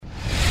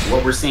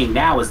What we're seeing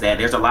now is that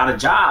there's a lot of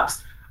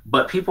jobs,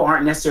 but people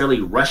aren't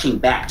necessarily rushing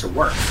back to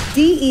work.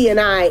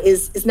 DE&I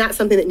is not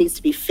something that needs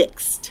to be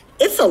fixed.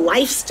 It's a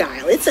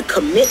lifestyle. It's a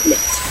commitment.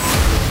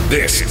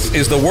 This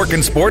is the Work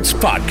in Sports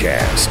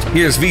Podcast.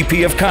 Here's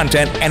VP of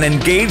Content and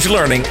Engaged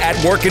Learning at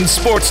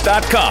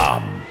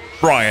workinsports.com,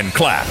 Brian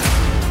Clapp.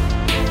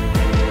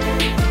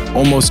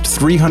 Almost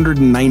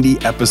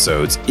 390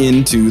 episodes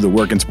into the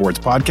Work in Sports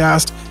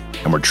Podcast,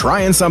 and we're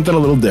trying something a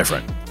little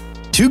different.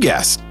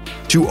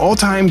 Two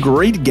all-time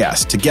great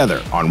guests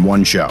together on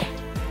one show.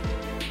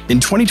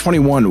 In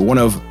 2021, one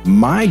of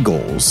my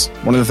goals,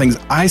 one of the things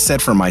I set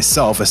for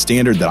myself, a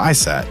standard that I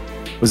set,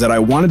 was that I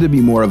wanted to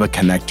be more of a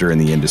connector in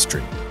the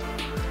industry.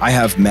 I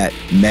have met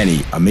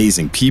many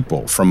amazing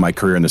people from my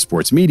career in the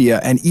sports media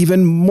and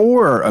even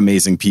more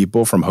amazing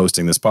people from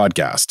hosting this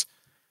podcast.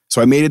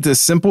 So I made it this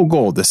simple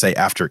goal to say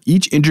after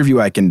each interview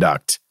I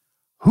conduct,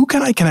 who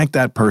can I connect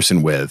that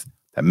person with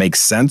that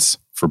makes sense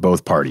for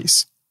both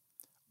parties?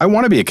 I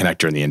want to be a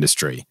connector in the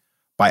industry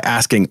by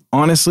asking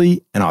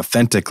honestly and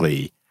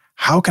authentically,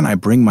 how can I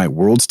bring my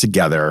worlds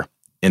together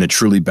in a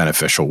truly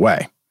beneficial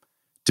way?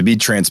 To be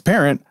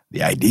transparent,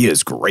 the idea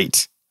is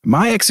great.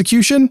 My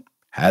execution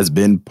has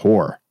been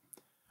poor.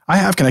 I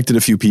have connected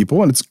a few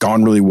people and it's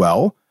gone really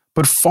well,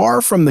 but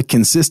far from the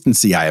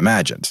consistency I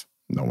imagined.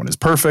 No one is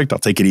perfect. I'll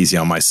take it easy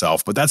on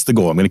myself, but that's the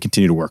goal. I'm going to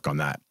continue to work on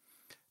that.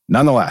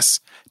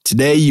 Nonetheless,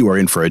 today you are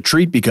in for a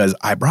treat because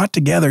I brought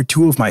together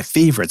two of my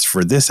favorites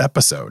for this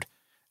episode.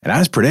 And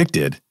as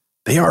predicted,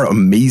 they are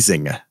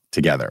amazing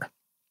together.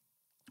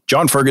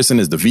 John Ferguson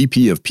is the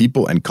VP of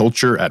People and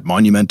Culture at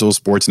Monumental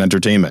Sports and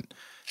Entertainment.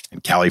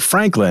 And Callie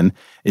Franklin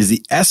is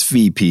the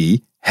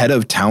SVP, Head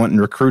of Talent and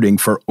Recruiting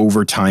for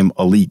Overtime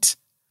Elite.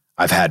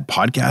 I've had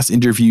podcast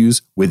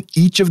interviews with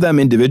each of them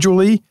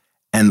individually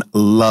and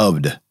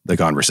loved the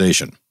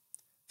conversation.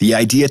 The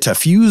idea to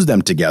fuse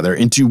them together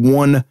into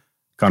one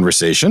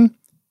conversation,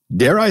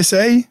 dare I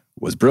say,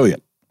 was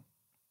brilliant.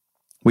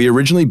 We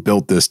originally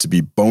built this to be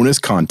bonus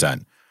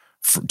content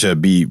to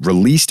be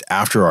released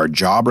after our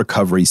Job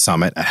Recovery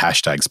Summit at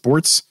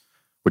 #Sports,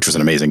 which was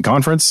an amazing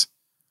conference.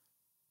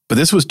 But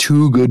this was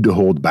too good to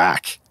hold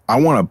back. I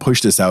want to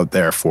push this out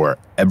there for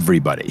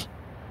everybody.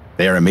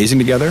 They are amazing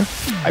together.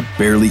 I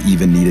barely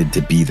even needed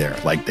to be there.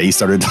 Like they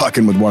started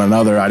talking with one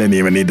another. I didn't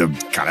even need to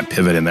kind of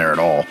pivot in there at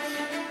all.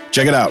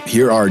 Check it out.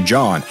 Here are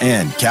John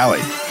and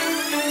Callie.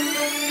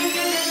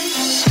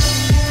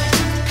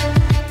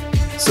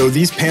 So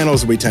these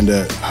panels we tend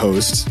to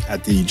host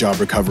at the Job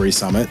Recovery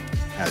Summit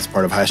as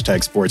part of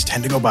 #Sports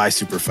tend to go by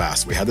super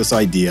fast. We had this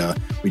idea,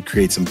 we'd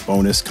create some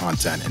bonus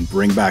content and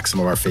bring back some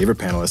of our favorite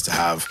panelists to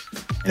have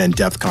an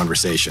in-depth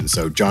conversation.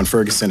 So John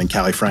Ferguson and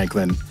Callie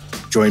Franklin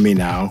join me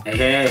now.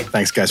 Hey.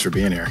 Thanks guys for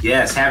being here.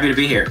 Yes, happy to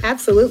be here.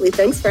 Absolutely.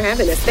 Thanks for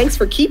having us. Thanks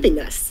for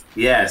keeping us.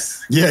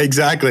 Yes. Yeah,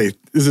 exactly.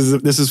 This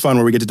is fun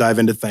where we get to dive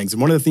into things.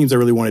 And one of the themes I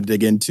really wanted to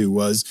dig into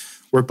was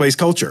workplace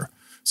culture.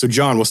 So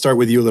John, we'll start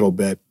with you a little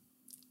bit.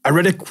 I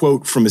read a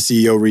quote from a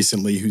CEO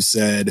recently who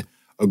said,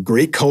 "A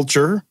great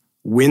culture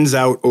wins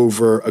out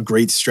over a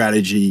great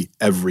strategy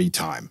every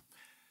time."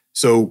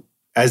 So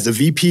as the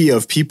VP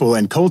of People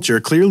and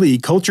Culture, clearly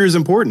culture is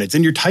important. It's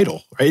in your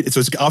title, right? So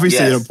it's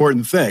obviously an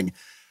important thing.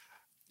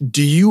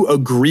 Do you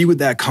agree with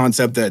that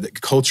concept that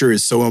culture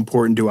is so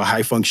important to a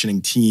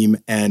high-functioning team?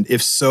 And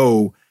if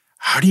so,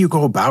 how do you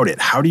go about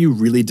it? How do you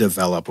really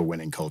develop a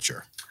winning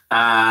culture?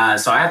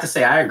 So I have to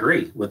say I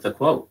agree with the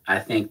quote. I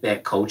think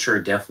that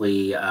culture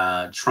definitely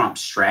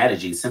trumps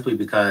strategy simply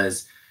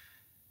because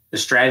the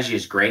strategy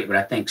is great, but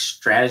I think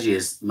strategy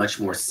is much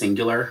more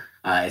singular.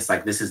 It's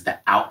like this is the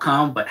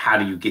outcome, but how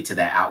do you get to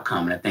that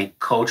outcome? And I think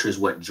culture is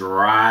what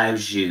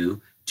drives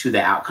you to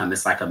the outcome.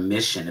 It's like a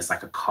mission. It's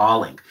like a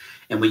calling.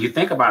 And when you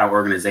think about our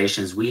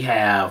organizations, we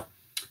have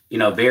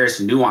various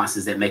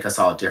nuances that make us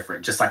all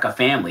different. Just like a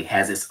family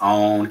has its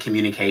own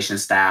communication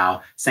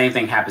style, same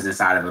thing happens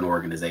inside of an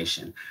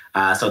organization.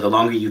 So the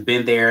longer you've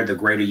been there, the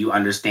greater you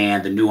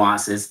understand the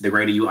nuances, the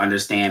greater you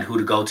understand who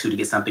to go to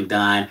get something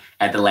done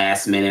at the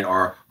last minute,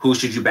 or who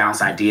should you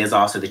bounce ideas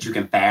off so that you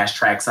can fast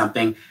track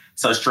something.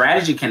 So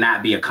strategy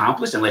cannot be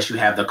accomplished unless you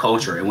have the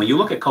culture. And when you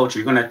look at culture,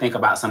 you're going to think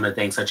about some of the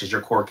things such as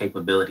your core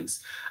capabilities.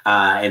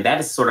 And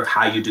that is sort of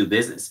how you do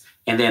business.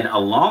 And then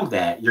along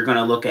that, you're going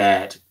to look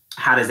at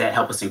how does that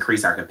help us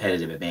increase our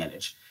competitive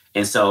advantage?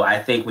 And so I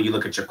think when you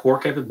look at your core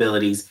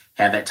capabilities,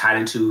 have that tied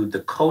into the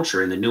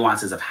culture and the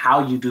nuances of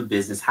how you do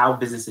business, how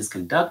business is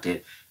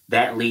conducted,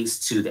 that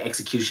leads to the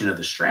execution of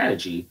the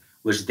strategy,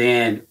 which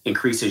then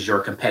increases your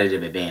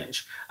competitive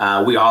advantage.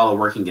 We all are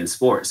working in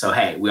sports. So,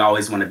 hey, we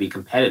always want to be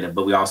competitive,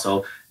 but we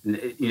also,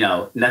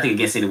 nothing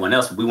against anyone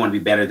else, but we want to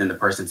be better than the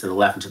person to the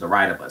left and to the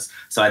right of us.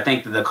 So I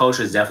think that the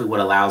culture is definitely what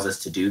allows us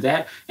to do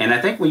that. And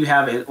I think when you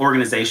have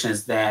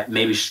organizations that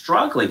may be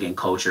struggling in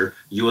culture,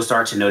 you will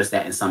start to notice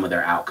that in some of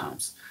their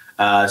outcomes.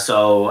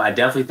 So I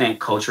definitely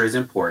think culture is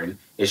important.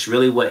 It's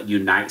really what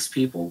unites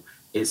people.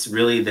 It's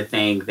really the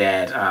thing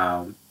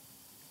that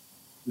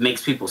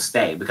makes people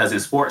stay, because in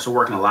sports, we're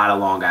working a lot of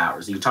long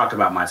hours. You talked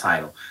about my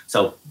title.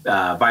 So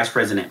Vice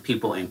President,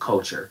 People and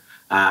Culture.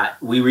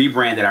 We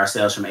rebranded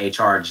ourselves from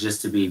HR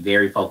just to be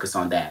very focused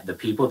on that. The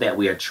people that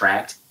we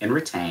attract and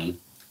retain.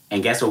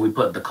 And guess what? We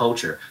put the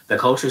culture. The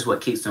culture is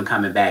what keeps them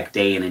coming back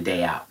day in and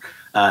day out.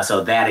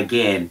 So that,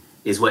 again,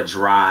 is what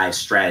drives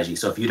strategy.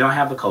 So if you don't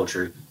have the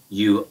culture,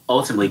 you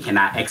ultimately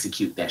cannot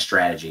execute that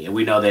strategy. And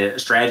we know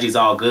that strategy is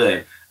all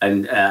good,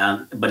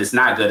 but it's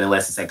not good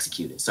unless it's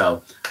executed.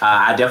 So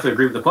I definitely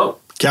agree with the quote.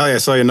 Callie, I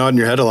saw you nodding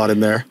your head a lot in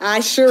there. I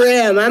sure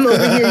am. I'm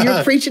over here.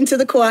 You're preaching to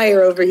the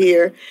choir over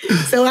here.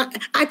 So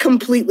I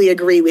completely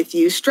agree with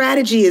you.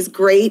 Strategy is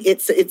great.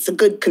 It's a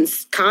good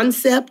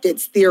concept.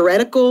 It's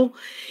theoretical.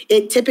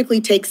 It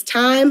typically takes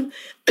time,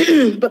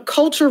 but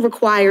culture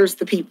requires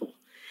the people.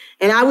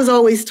 And I was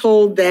always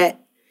told that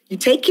you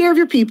take care of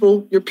your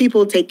people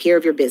will take care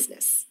of your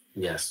business.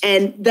 Yes.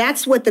 And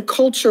that's what the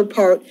culture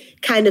part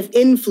kind of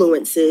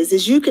influences,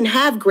 is you can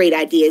have great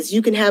ideas.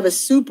 You can have a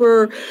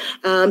super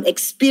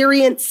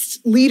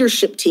experienced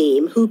leadership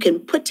team who can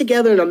put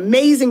together an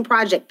amazing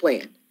project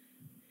plan.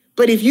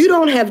 But if you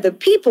don't have the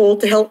people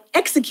to help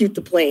execute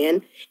the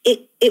plan,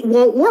 it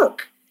won't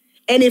work.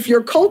 And if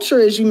your culture,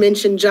 as you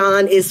mentioned,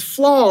 John, is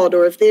flawed,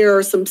 or if there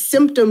are some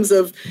symptoms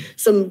of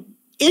some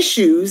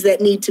issues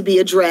that need to be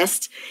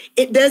addressed,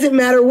 it doesn't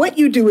matter what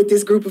you do with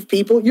this group of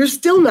people, you're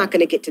still not going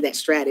to get to that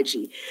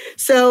strategy.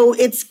 So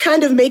it's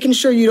kind of making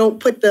sure you don't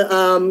put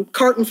the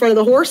cart in front of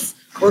the horse,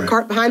 or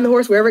cart behind the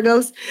horse, wherever it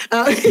goes.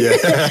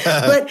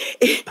 But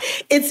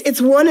it's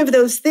one of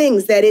those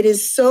things that it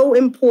is so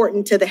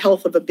important to the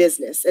health of a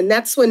business. And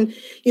that's when,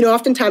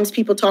 oftentimes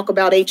people talk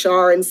about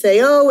HR and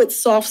say, oh, it's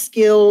soft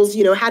skills.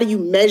 How do you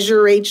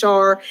measure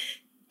HR?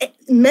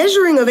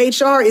 Measuring of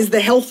HR is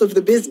the health of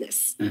the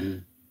business. Mm-hmm.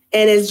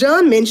 And as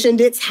John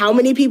mentioned, it's how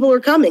many people are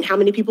coming, how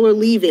many people are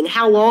leaving,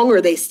 how long are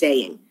they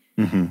staying?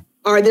 Mm-hmm.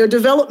 Are there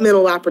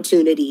developmental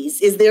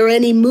opportunities? Is there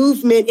any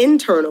movement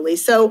internally?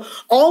 So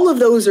all of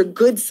those are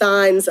good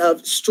signs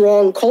of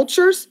strong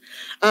cultures.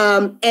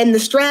 And the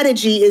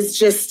strategy is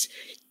just,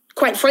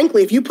 quite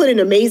frankly, if you put an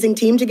amazing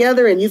team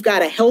together and you've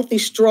got a healthy,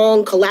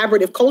 strong,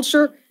 collaborative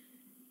culture,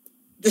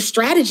 the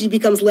strategy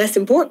becomes less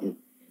important.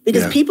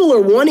 Because people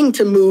are wanting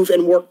to move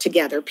and work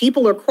together.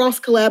 People are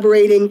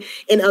cross-collaborating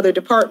in other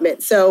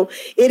departments. So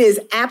it is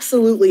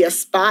absolutely a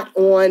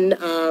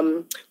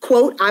spot-on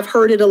quote. I've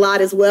heard it a lot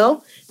as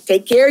well.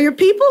 Take care of your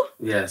people.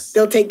 Yes.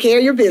 They'll take care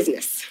of your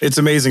business. It's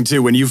amazing,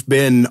 too, when you've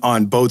been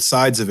on both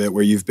sides of it,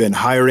 where you've been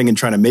hiring and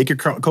trying to make a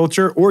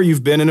culture, or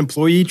you've been an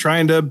employee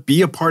trying to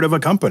be a part of a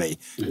company.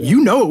 Mm-hmm.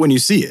 You know it when you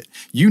see it.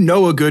 You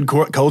know a good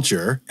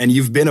culture, and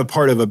you've been a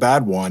part of a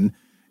bad one.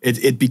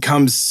 It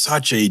becomes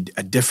such a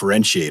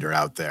differentiator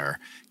out there.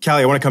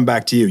 Callie, I want to come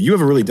back to you. You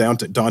have a really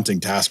daunting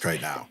task right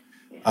now.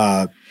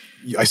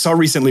 I saw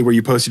recently where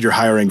you posted you're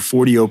hiring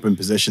 40 open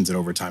positions at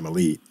Overtime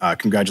Elite.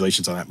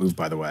 Congratulations on that move,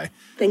 by the way.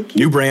 Thank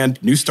you. New brand,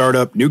 new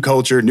startup, new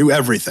culture, new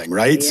everything,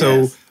 right? Yes.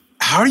 So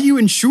how do you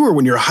ensure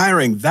when you're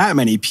hiring that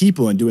many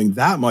people and doing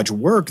that much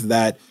work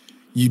that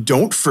you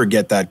don't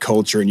forget that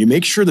culture and you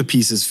make sure the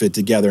pieces fit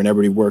together and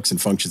everybody works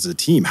and functions as a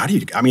team?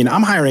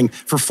 I'm hiring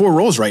for 4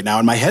 roles right now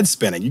and my head's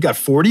spinning. You got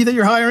 40 that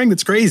you're hiring?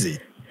 That's crazy.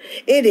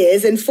 It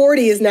is. And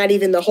 40 is not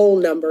even the whole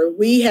number.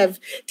 We have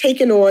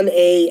taken on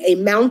a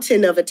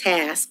mountain of a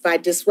task by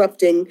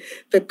disrupting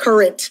the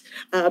current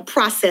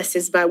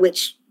processes by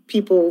which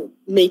people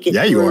make it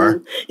through. You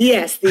are.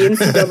 Yes, the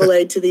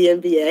NCAA to the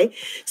NBA.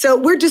 So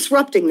we're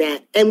disrupting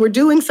that, and we're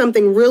doing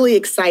something really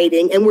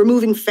exciting, and we're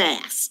moving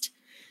fast.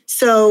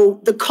 So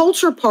the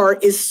culture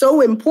part is so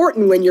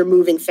important when you're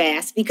moving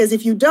fast, because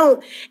if you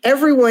don't,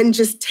 everyone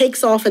just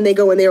takes off and they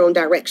go in their own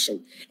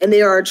direction. And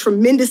there are a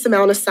tremendous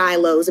amount of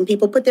silos, and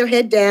people put their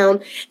head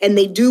down and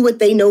they do what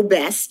they know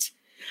best.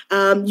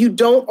 You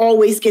don't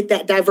always get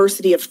that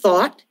diversity of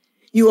thought.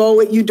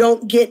 You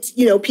don't get,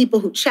 people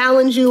who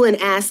challenge you and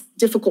ask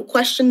difficult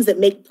questions that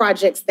make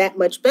projects that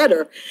much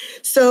better.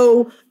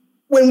 So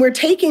when we're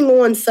taking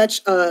on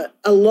such a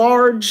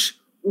large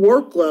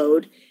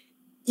workload,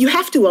 you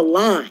have to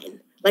align.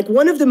 Like,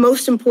 one of the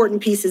most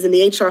important pieces in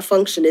the HR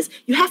function is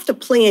you have to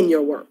plan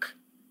your work.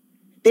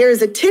 There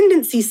is a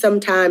tendency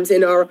sometimes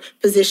in our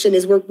position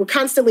is we're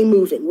constantly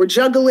moving. We're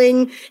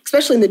juggling,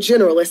 especially in the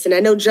generalist. And I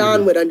know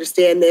John would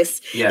understand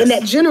this. Yes. In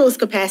that generalist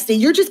capacity,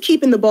 you're just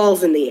keeping the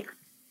balls in the air.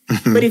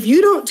 But if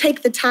you don't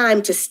take the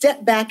time to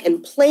step back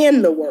and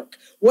plan the work,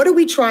 what are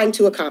we trying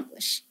to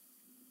accomplish?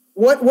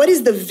 What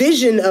is the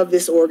vision of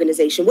this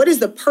organization? What is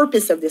the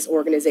purpose of this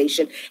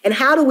organization? And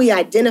how do we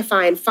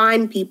identify and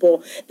find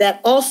people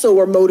that also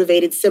are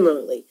motivated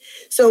similarly?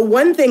 So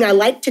one thing I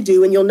like to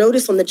do, and you'll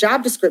notice on the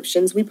job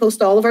descriptions, we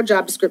post all of our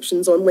job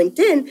descriptions on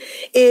LinkedIn,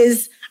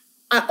 is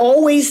I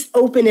always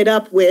open it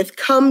up with,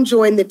 come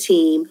join the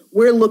team.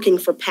 We're looking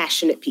for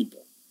passionate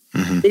people.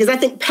 Mm-hmm. Because I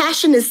think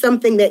passion is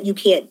something that you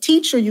can't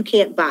teach or you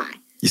can't buy.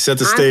 You set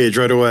the stage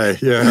right away.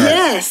 Yeah.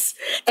 Yes.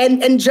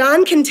 And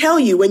John can tell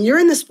you, when you're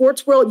in the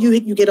sports world,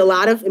 you get a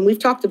lot of, and we've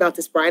talked about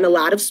this, Brian, a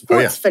lot of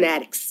sports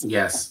fanatics.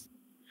 Yes.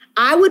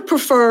 I would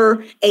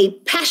prefer a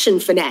passion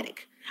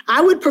fanatic.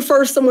 I would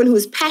prefer someone who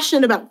is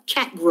passionate about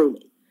cat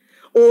grooming,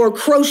 or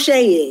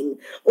crocheting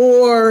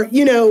or,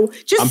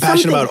 just I'm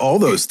passionate about all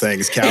those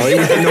things, Callie.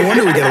 No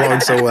wonder we get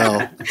along so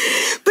well.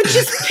 But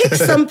just pick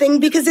something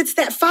because it's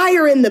that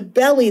fire in the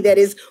belly that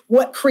is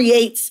what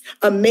creates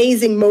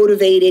amazing,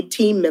 motivated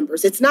team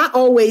members. It's not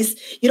always,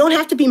 you don't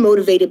have to be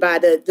motivated by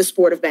the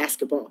sport of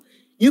basketball.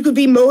 You could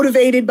be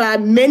motivated by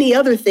many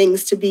other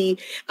things to be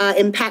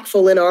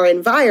impactful in our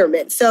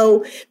environment.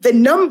 So the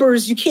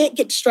numbers, you can't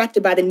get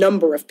distracted by the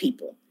number of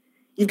people.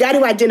 You've got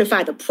to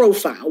identify the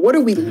profile. What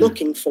are we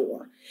looking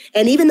for?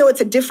 And even though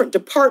it's a different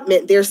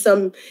department, there's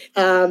some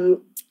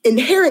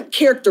inherent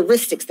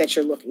characteristics that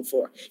you're looking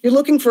for. You're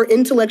looking for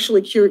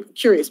intellectually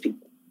curious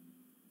people.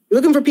 You're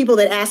looking for people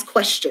that ask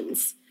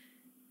questions,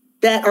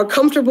 that are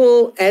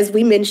comfortable, as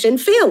we mentioned,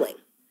 failing.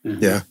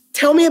 Yeah.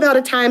 Tell me about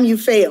a time you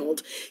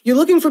failed. You're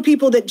looking for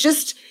people that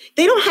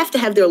they don't have to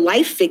have their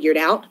life figured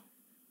out,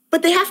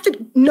 but they have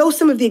to know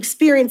some of the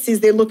experiences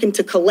they're looking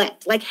to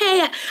collect. Like,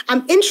 hey,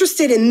 I'm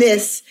interested in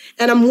this,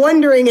 and I'm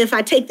wondering if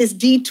I take this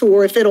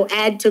detour, if it'll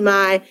add to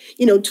my,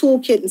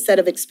 toolkit and set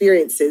of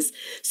experiences.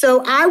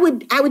 So I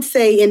would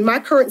say in my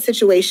current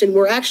situation,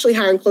 we're actually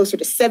hiring closer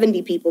to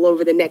 70 people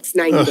over the next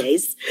 90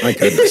 days. My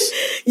goodness.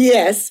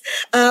 Yes.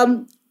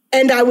 And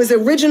I was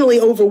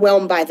originally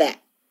overwhelmed by that.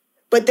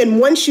 But then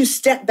once you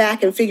step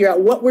back and figure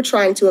out what we're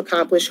trying to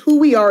accomplish, who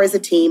we are as a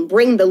team,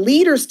 bring the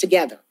leaders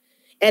together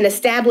and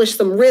establish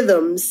some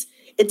rhythms,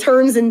 it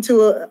turns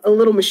into a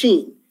little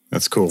machine.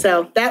 That's cool.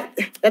 So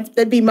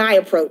that'd be my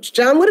approach.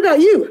 John, what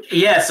about you?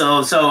 Yeah,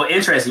 so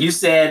interesting. You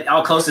said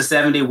close to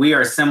 70. We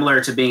are similar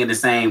to being in the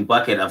same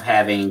bucket of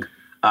having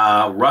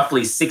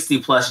roughly 60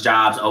 plus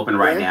jobs open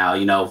right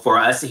now. For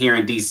us here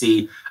in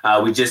DC,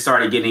 we just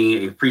started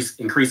getting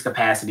increased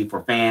capacity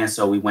for fans.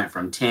 So we went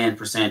from 10%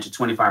 to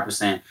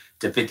 25%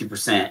 to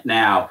 50%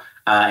 now.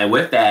 And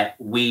with that,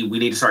 we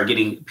need to start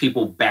getting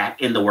people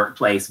back in the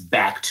workplace,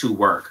 back to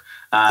work.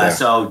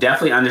 So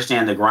definitely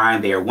understand the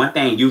grind there. One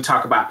thing you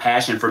talk about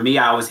passion. For me,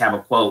 I always have a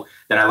quote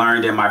that I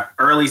learned in my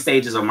early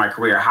stages of my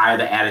career: hire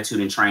the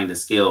attitude and train the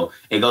skill.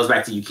 It goes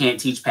back to you can't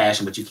teach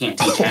passion, but you can't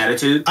teach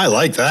attitude. I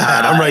like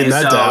that. I'm writing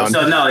that down.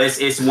 So no,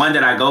 it's one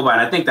that I go by.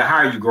 And I think the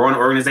higher you grow in an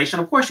organization,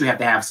 of course, you have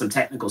to have some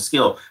technical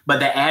skill, but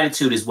the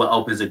attitude is what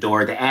opens the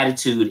door. The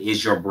attitude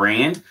is your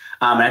brand.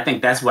 And I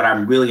think that's what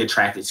I'm really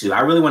attracted to.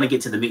 I really want to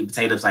get to the meat and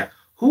potatoes, like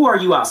who are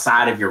you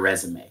outside of your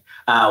resume?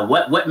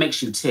 What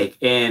makes you tick?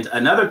 And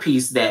another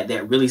piece that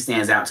really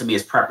stands out to me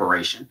is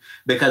preparation,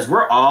 because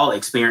we're all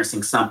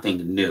experiencing something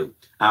new.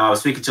 I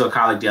was speaking to a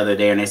colleague the other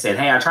day and they said,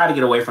 hey, I try to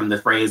get away from the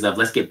phrase of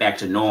let's get back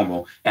to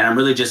normal. And I'm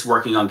really just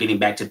working on getting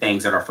back to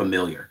things that are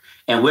familiar.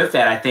 And with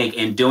that, I think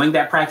in doing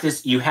that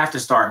practice, you have to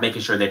start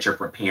making sure that you're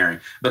preparing,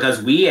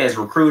 because we as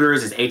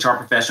recruiters, as HR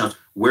professionals,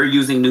 we're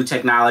using new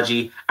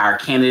technology. Our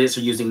candidates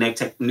are using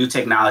new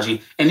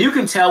technology. And you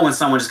can tell when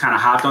someone just kind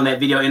of hopped on that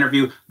video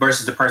interview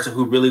versus the person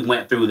who really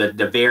went through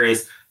the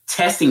various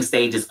testing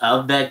stages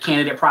of the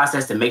candidate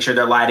process to make sure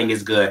their lighting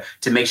is good,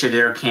 to make sure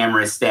their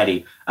camera is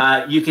steady.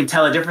 You can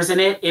tell a difference in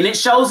it, and it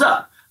shows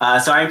up.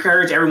 So I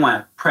encourage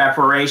everyone,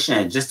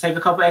 preparation. Just take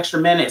a couple extra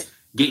minutes.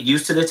 Get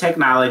used to the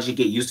technology,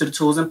 get used to the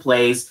tools in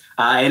place,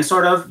 and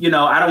sort of,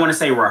 I don't want to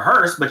say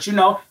rehearse, but,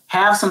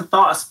 have some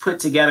thoughts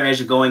put together as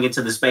you're going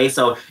into the space.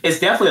 So it's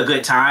definitely a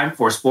good time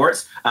for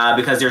sports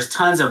because there's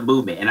tons of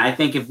movement. And I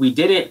think if we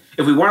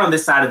weren't on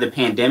this side of the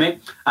pandemic,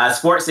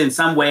 sports in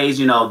some ways,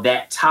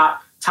 that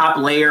top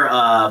layer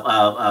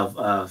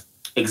of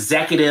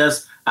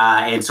executives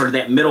and sort of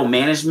that middle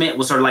management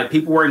was sort of like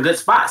people were in good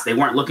spots. They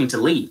weren't looking to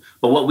leave.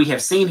 But what we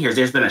have seen here is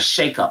there's been a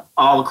shakeup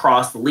all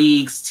across the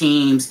leagues,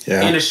 teams,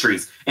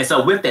 industries. And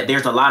so with that,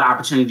 there's a lot of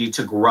opportunity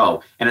to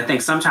grow. And I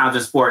think sometimes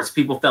in sports,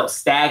 people felt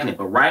stagnant.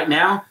 But right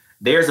now,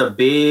 there's a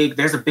big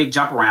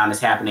jump around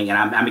that's happening.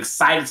 And I'm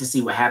excited to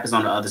see what happens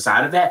on the other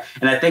side of that.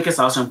 And I think it's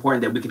also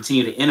important that we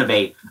continue to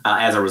innovate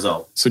as a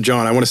result. So,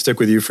 John, I want to stick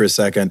with you for a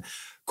second.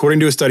 According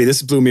to a study,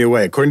 this blew me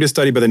away. According to a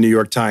study by the New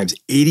York Times,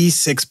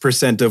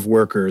 86% of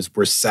workers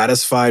were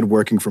satisfied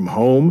working from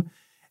home,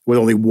 with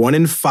only 1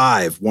 in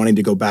 5 wanting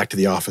to go back to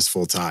the office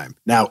full time.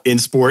 Now, in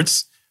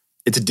sports,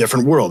 it's a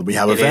different world. We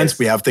have events,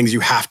 we have things you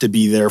have to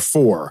be there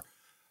for.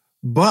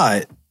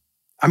 But,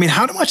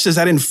 how much does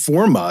that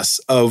inform us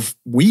of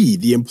we,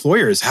 the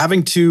employers,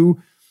 having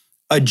to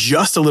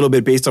adjust a little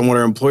bit based on what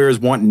our employers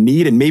want and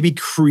need, and maybe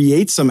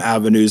create some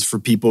avenues for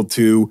people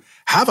to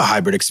have a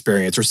hybrid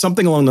experience or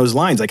something along those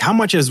lines? Like, how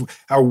much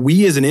are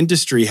we as an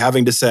industry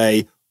having to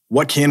say,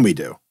 what can we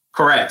do?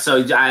 Correct. So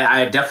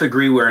I definitely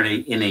agree. We're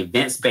in an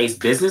events-based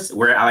business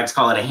where I like to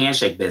call it a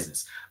handshake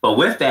business. But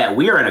with that,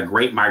 we are in a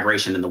great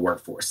migration in the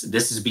workforce.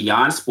 This is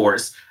beyond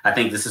sports. I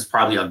think this is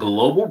probably a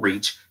global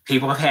reach.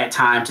 People have had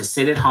time to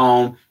sit at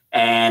home,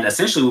 and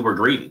essentially we were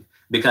grieving,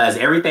 because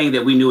everything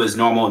that we knew as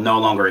normal no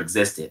longer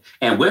existed.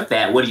 And with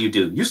that, what do?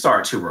 You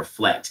start to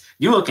reflect.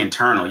 You look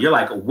internal. You're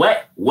like,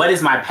 what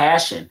is my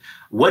passion?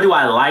 What do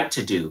I like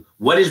to do?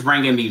 What is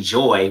bringing me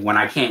joy when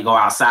I can't go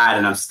outside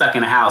and I'm stuck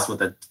in a house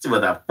with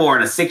a 4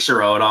 and a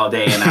 6-year-old all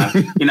day and I'm,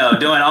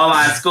 doing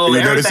online school.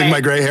 You're noticing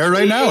my gray hair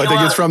right now? I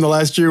think it's from the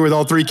last year with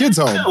all 3 kids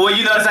home. Well,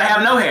 you notice I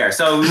have no hair.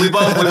 So we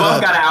both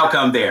got an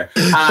outcome there.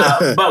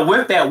 But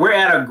with that, we're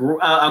at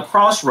a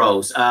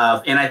crossroads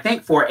of, and I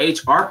think for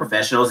HR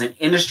professionals and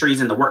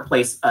industries in the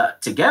workplace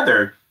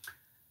together,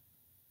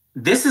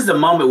 this is a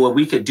moment where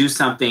we could do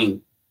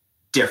something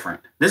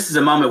different. This is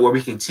a moment where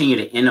we continue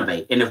to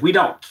innovate. And if we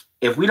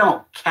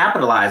don't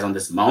capitalize on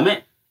this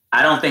moment,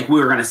 I don't think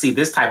we're going to see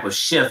this type of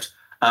shift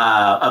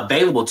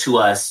available to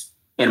us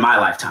in my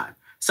lifetime.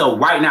 So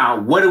right now,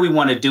 what do we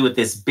want to do with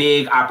this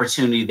big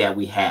opportunity that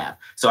we have?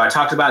 So I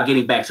talked about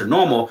getting back to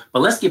normal,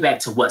 but let's get back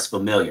to what's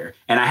familiar.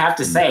 And I have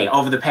to say,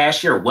 over the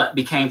past year, what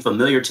became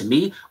familiar to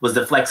me was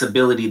the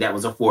flexibility that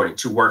was afforded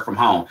to work from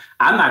home.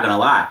 I'm not going to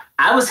lie.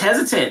 I was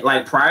hesitant,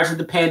 like prior to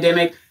the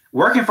pandemic.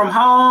 Working from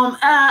home,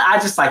 I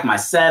just like my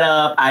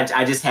setup.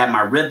 I just had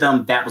my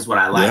rhythm. That was what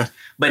I liked. Yeah.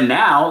 But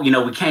now,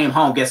 we came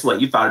home. Guess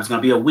what? You thought it was going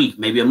to be a week,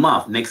 maybe a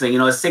month. Next thing you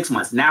know, it's 6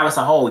 months. Now it's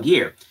a whole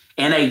year.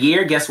 In a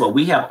year, guess what?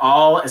 We have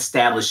all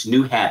established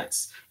new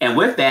habits. And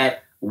with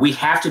that, we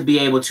have to be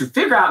able to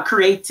figure out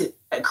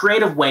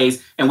creative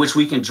ways in which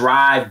we can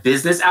drive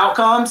business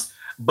outcomes,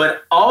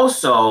 but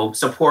also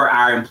support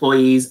our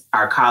employees,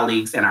 our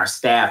colleagues, and our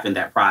staff in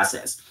that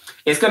process.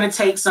 It's going to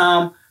take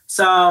some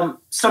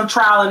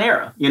trial and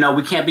error.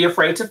 We can't be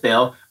afraid to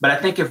fail. But I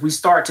think if we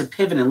start to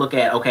pivot and look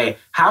at, okay,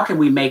 how can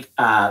we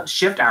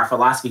shift our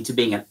philosophy to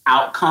being an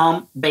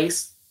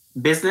outcome-based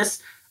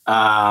business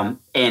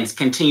and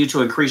continue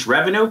to increase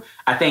revenue,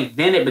 I think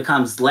then it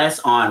becomes less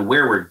on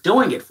where we're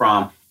doing it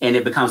from, and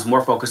it becomes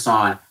more focused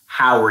on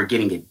how we're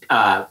getting it,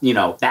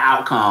 the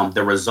outcome,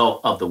 the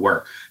result of the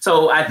work.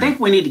 So I think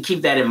we need to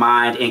keep that in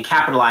mind and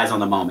capitalize on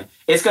the moment.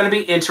 It's going to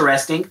be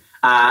interesting.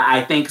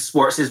 I think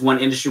sports is one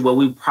industry where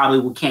we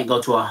probably can't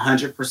go to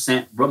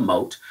 100%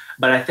 remote.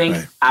 But I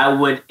think I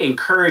would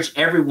encourage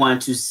everyone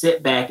to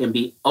sit back and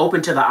be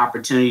open to the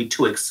opportunity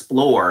to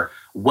explore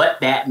what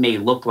that may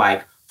look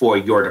like for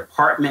your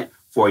department,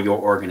 for your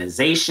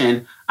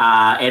organization,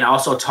 and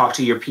also talk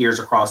to your peers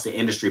across the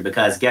industry,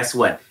 because guess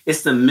what?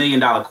 It's the $1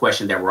 million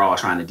question that we're all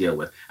trying to deal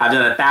with. I've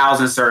done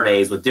 1,000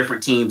 surveys with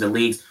different teams and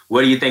leagues.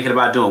 What are you thinking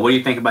about doing? What are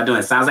you thinking about doing?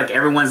 It sounds like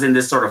everyone's in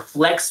this sort of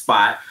flex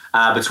spot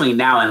between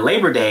now and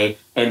Labor Day.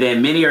 And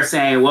then many are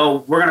saying, well,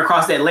 we're going to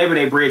cross that Labor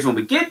Day bridge when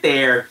we get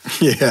there.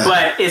 Yeah.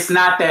 But it's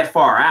not that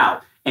far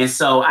out. And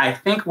so I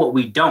think what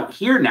we don't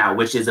hear now,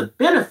 which is a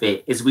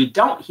benefit, is we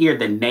don't hear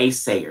the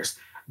naysayers.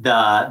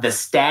 The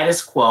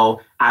status quo,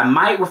 I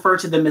might refer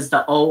to them as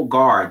the old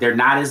guard. They're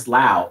not as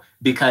loud,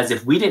 because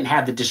if we didn't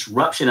have the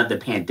disruption of the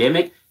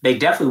pandemic, they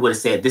definitely would have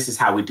said, this is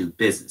how we do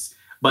business.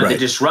 But the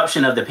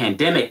disruption of the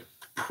pandemic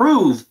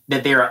proved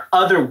that there are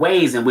other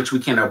ways in which we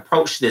can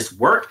approach this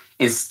work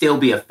and still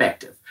be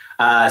effective.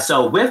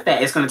 So with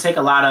that, it's going to take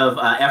a lot of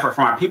effort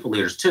from our people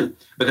leaders too,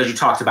 because you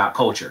talked about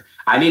culture.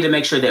 I need to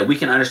make sure that we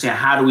can understand,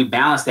 how do we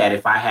balance that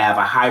if I have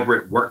a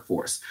hybrid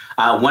workforce?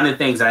 One of the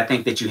things that I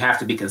think that you have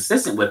to be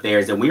consistent with there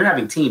is that when you're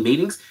having team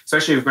meetings,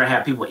 especially if you're going to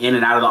have people in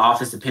and out of the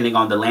office, depending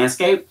on the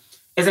landscape,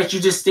 is that you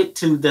just stick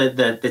to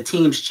the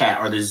Teams chat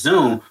or the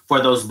Zoom for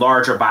those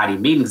larger body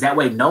meetings. That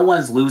way, no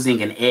one's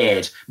losing an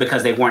edge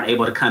because they weren't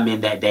able to come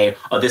in that day,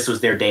 or this was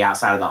their day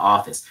outside of the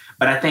office.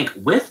 But I think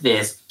with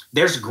this,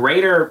 there's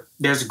greater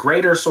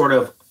sort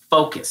of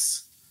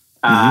focus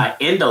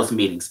in those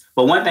meetings.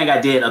 But one thing I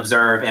did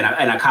observe, and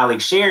a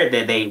colleague shared,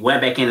 that they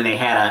went back in and they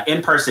had an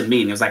in-person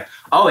meeting. It was like,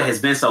 oh, it has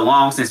been so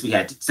long since we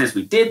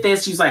did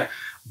this. She's like,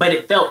 but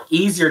it felt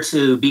easier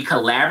to be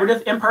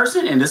collaborative in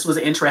person. And this was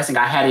interesting.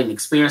 I hadn't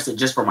experienced it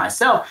just for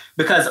myself,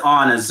 because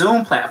on a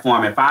Zoom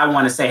platform, if I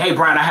want to say, hey,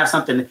 Brian, I have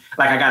something,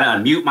 like I got to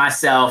unmute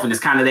myself, and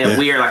it's kind of that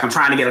weird, like I'm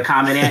trying to get a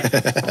comment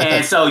in.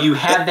 And so you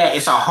have that.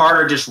 It's a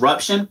harder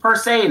disruption per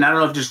se. And I don't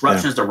know if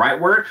disruption is the right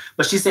word,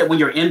 but she said when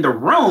you're in the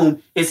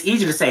room, it's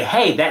easier to say,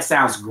 hey, that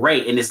sounds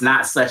great. And it's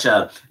not such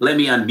a, let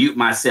me unmute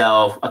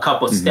myself, a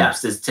couple of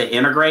steps to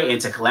integrate and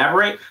to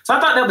collaborate. So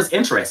I thought that was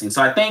interesting.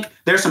 So I think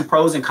there's some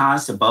pros and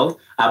cons to both.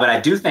 But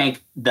I do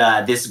think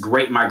this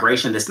great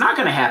migration that's not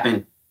going to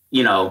happen,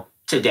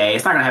 today.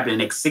 It's not going to happen in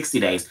the next 60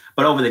 days.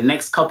 But over the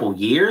next couple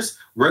years,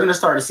 we're going to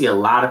start to see a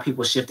lot of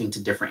people shifting to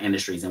different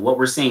industries. And what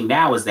we're seeing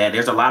now is that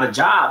there's a lot of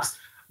jobs,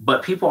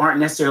 but people aren't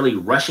necessarily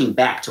rushing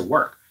back to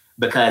work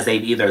because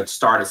they've either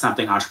started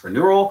something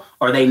entrepreneurial,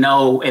 or they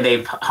know and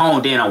they've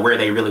honed in on where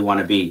they really want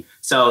to be.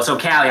 So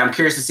Callie, I'm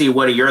curious to see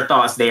what are your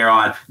thoughts there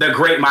on the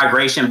great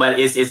migration, but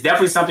it's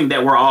definitely something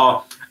that we're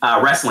all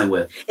wrestling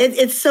with.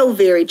 It's so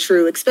very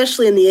true,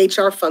 especially in the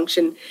HR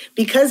function,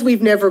 because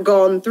we've never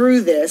gone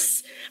through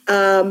this.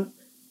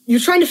 You're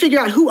trying to figure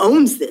out who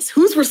owns this,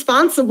 who's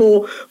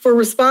responsible for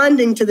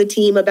responding to the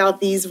team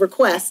about these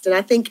requests. And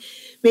I think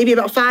maybe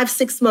about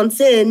 5-6 months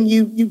in,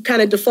 you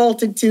kind of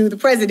defaulted to the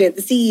president,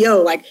 the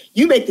CEO, like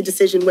you make the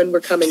decision when we're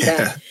coming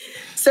back.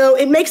 So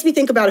it makes me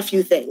think about a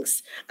few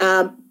things.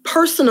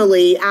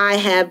 Personally, I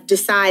have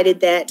decided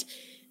that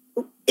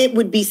it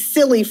would be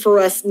silly for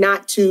us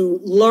not to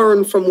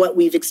learn from what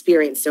we've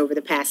experienced over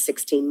the past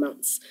 16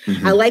 months.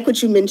 Mm-hmm. I like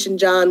what you mentioned,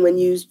 John, when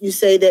you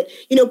say that,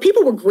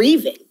 people were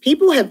grieving.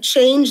 People have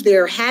changed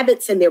their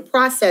habits and their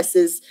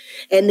processes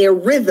and their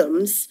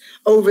rhythms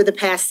over the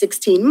past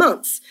 16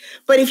 months.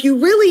 But if you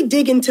really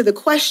dig into the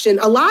question,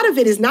 a lot of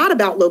it is not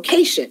about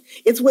location.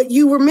 It's what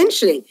you were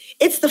mentioning.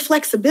 It's the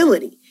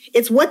flexibility.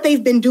 It's what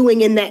they've been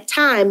doing in that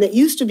time that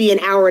used to be an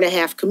hour and a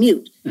half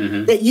commute.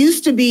 Mm-hmm. That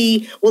used to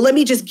be, well, let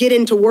me just get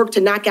into work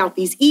to knock out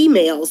these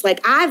emails. Like,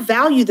 I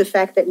value the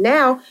fact that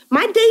now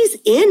my days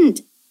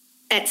end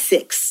at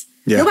 6.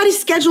 Yeah.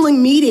 Nobody's scheduling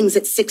meetings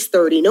at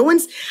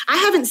 6:30. I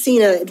haven't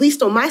seen, at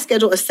least on my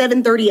schedule, a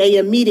 7:30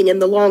 a.m. meeting in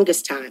the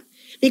longest time.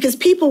 Because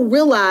people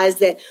realize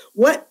that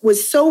what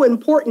was so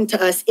important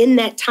to us in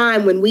that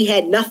time when we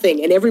had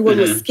nothing and everyone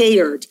was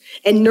scared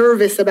and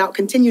nervous about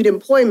continued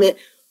employment,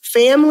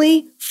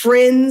 family,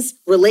 friends,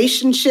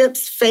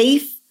 relationships,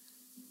 faith,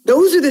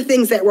 those are the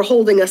things that were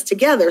holding us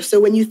together. So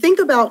when you think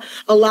about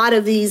a lot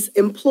of these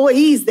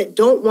employees that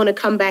don't want to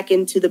come back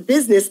into the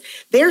business,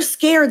 they're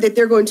scared that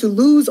they're going to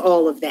lose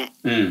all of that.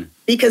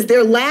 Because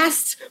their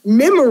last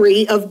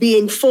memory of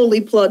being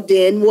fully plugged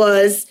in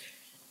was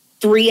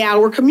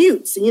 3-hour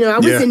commutes. I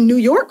was in New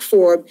York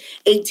for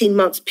 18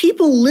 months.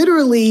 People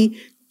literally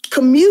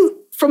commute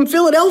from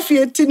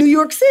Philadelphia to New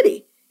York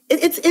City.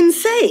 It's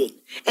insane.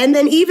 And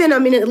then even,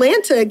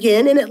 Atlanta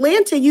again. In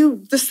Atlanta,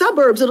 the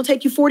suburbs, it'll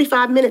take you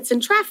 45 minutes in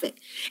traffic.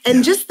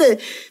 And just the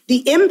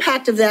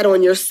impact of that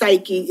on your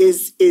psyche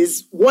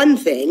is one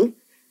thing.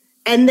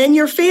 And then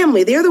your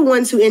family, they're the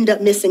ones who end up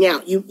missing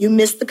out. You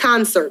miss the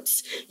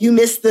concerts. You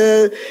miss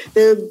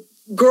the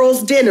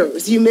girls'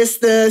 dinners. You miss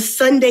the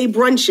Sunday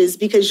brunches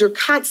because you're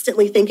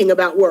constantly thinking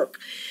about work.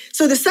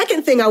 So the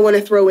second thing I want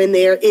to throw in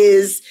there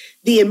is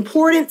the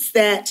importance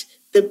that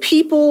the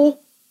people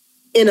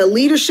in a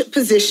leadership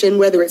position,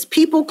 whether it's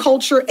people,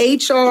 culture,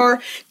 HR,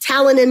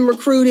 talent and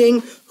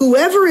recruiting,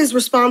 whoever is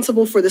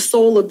responsible for the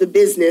soul of the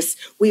business,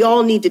 we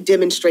all need to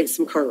demonstrate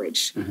some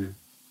courage. Mm-hmm.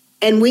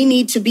 And we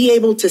need to be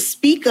able to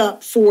speak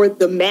up for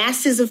the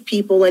masses of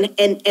people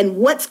and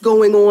what's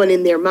going on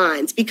in their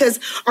minds, because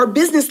our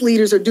business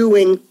leaders are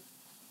doing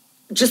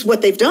just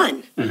what they've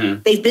done.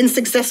 Mm-hmm. They've been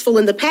successful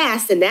in the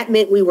past, and that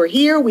meant we were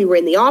here, we were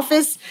in the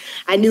office,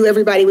 I knew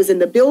everybody was in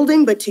the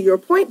building. But to your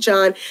point,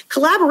 John,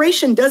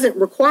 collaboration doesn't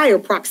require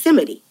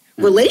proximity.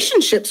 Mm-hmm.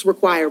 Relationships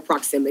require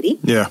proximity.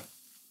 Yeah.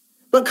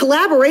 But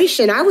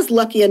collaboration, I was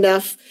lucky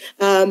enough,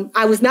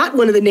 I was not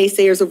one of the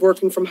naysayers of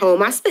working from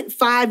home. I spent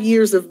 5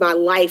 years of my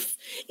life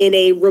in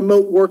a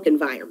remote work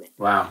environment.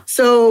 Wow.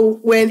 So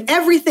when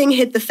everything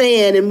hit the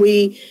fan and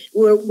we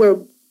were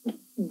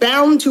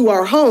bound to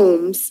our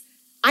homes,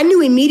 I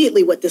knew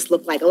immediately what this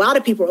looked like. A lot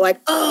of people were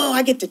like, oh,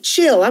 I get to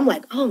chill. I'm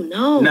like, oh,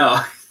 no.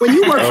 No. When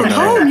you work from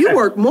home, you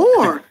work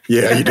more.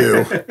 Yeah, you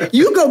do.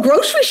 You go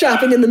grocery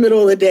shopping in the middle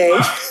of the day,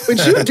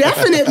 but you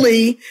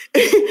definitely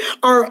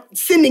are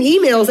sending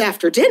emails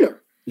after dinner.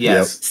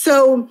 Yes. Yep.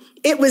 So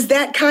it was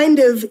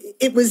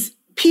it was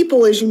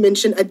people, as you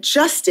mentioned,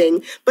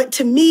 adjusting. But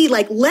to me,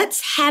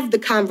 let's have the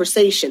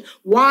conversation.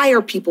 Why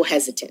are people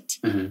hesitant?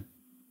 Mm-hmm.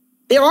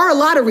 There are a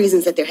lot of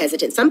reasons that they're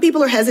hesitant. Some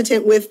people are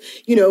hesitant with,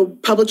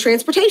 public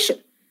transportation,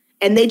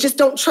 and they just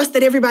don't trust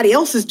that everybody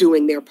else is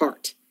doing their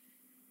part.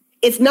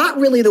 It's not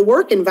really the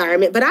work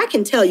environment, but I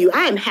can tell you,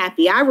 I am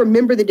happy. I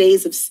remember the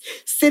days of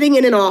sitting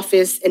in an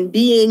office and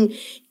being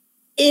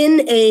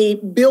in a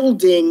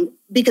building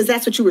because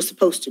that's what you were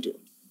supposed to do.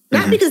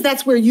 Not because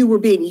that's where you were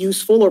being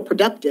useful or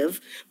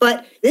productive,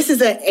 but this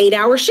is an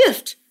 8-hour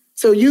shift.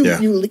 So you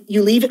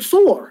leave at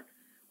 4.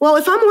 Well,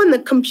 if I'm on the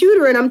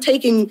computer and I'm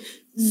taking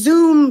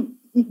Zoom,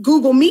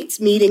 Google Meets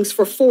meetings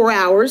for 4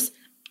 hours,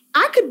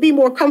 I could be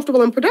more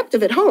comfortable and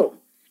productive at home.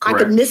 Correct.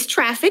 I could miss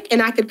traffic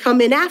and I could come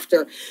in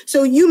after.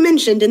 So you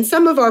mentioned in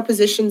some of our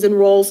positions and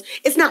roles,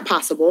 it's not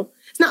possible.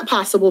 It's not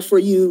possible for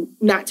you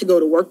not to go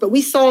to work. But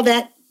we saw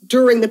that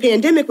during the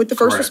pandemic with the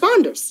first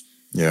responders.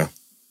 Yeah.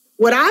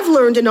 What I've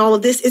learned in all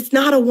of this, it's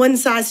not a one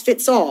size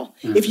fits all.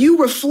 Mm-hmm. If you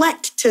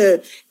reflect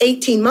to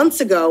 18 months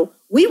ago,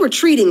 we were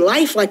treating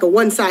life like a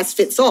one size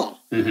fits all.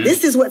 Mm-hmm.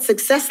 This is what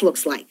success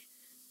looks like.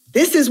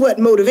 This is what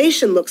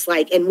motivation looks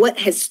like. And what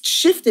has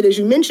shifted, as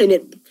you mentioned,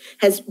 it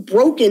has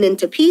broken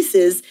into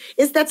pieces,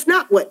 is that's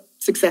not what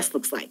success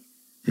looks like.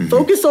 Mm-hmm.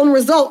 Focus on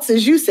results,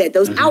 as you said,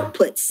 those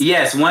outputs.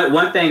 Yes.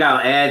 One thing I'll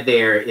add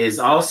there is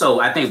also,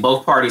 I think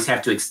both parties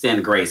have to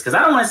extend grace. Because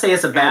I don't want to say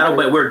it's a battle,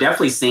 but we're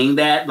definitely seeing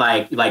that,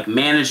 like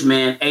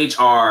management,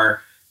 HR,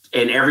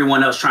 and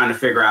everyone else trying to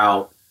figure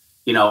out,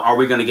 are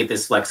we going to get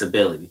this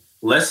flexibility?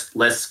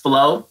 Let's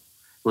flow.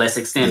 Let's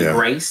extend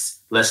grace.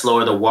 Let's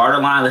lower the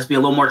waterline. Let's be a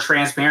little more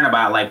transparent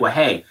about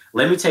hey,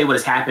 let me tell you what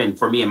has happened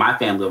for me and my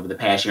family over the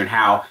past year and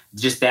how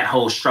just that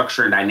whole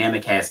structure and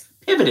dynamic has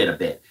pivoted a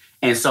bit.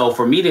 And so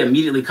for me to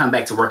immediately come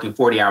back to working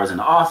 40 hours in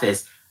the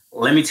office,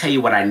 let me tell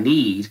you what I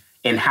need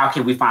and how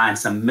can we find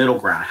some middle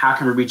ground? How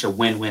can we reach a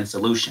win-win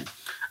solution?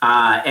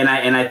 And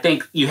I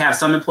think you have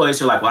some employees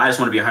who are like, well, I just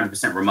want to be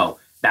 100% remote.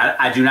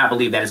 That I do not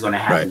believe that is going to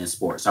happen in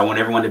sports. So I want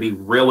everyone to be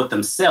real with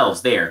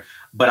themselves there.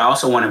 But I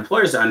also want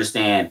employers to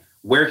understand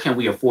where can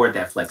we afford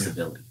that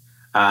flexibility?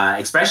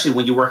 Especially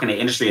when you work in the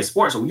industry of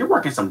sports, so you're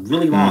working some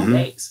really long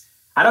days.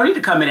 I don't need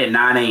to come in at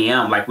 9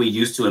 a.m. like we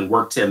used to and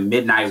work till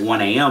midnight,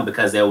 1 a.m.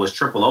 because there was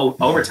triple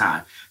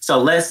overtime. So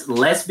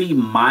let's be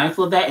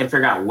mindful of that and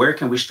figure out where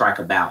can we strike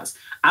a balance.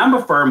 I'm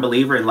a firm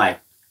believer in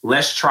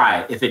let's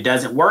try it. If it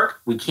doesn't work,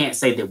 we can't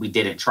say that we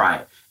didn't try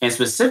it. And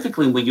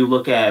specifically when you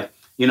look at,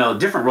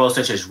 different roles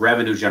such as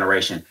revenue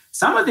generation,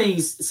 some of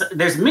these,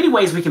 there's many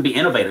ways we can be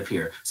innovative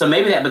here. So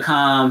maybe that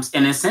becomes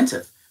an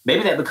incentive.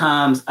 Maybe that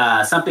becomes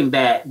something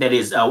that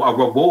is a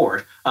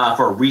reward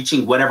for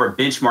reaching whatever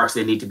benchmarks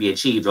that need to be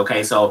achieved.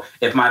 Okay, so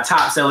if my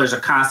top sellers are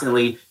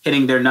constantly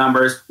hitting their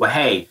numbers, well,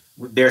 hey,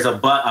 there's a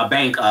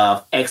bank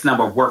of X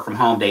number of work from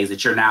home days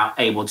that you're now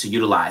able to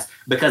utilize.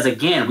 Because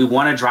again, we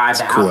want to drive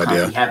the outcome.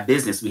 Idea. We have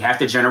business. We have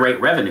to generate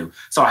revenue.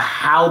 So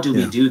how do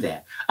we do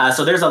that?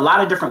 So there's a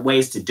lot of different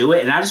ways to do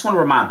it. And I just want to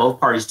remind both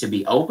parties to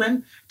be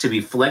open, to be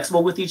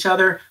flexible with each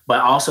other, but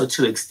also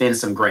to extend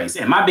some grace.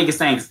 And my biggest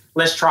thing is,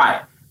 let's try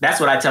it. That's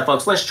what I tell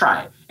folks. Let's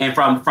try it. And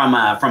from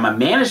a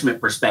management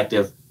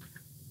perspective,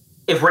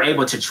 if we're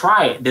able to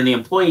try it, then the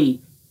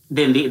employee,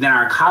 then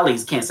our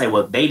colleagues can't say,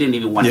 well, they didn't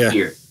even want to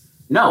hear it.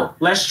 No,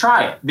 let's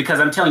try it, because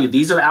I'm telling you,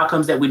 these are the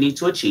outcomes that we need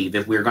to achieve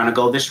if we're going to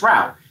go this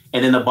route.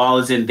 And then the ball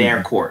is in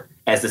their court.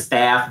 As the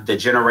staff, the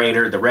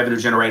generator, the revenue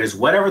generators,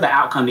 whatever the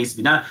outcome needs to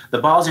be done, the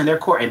ball's in their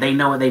court and they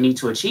know what they need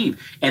to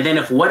achieve. And then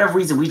if for whatever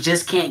reason we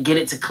just can't get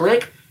it to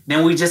click,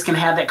 then we just can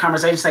have that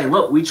conversation, say,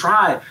 look, we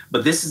tried,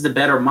 but this is the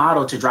better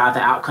model to drive the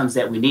outcomes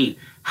that we need.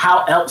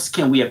 How else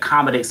can we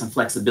accommodate some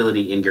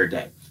flexibility in your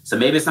day? So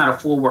maybe it's not a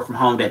full work from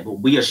home day, but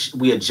we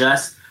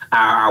adjust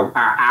our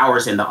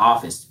hours in the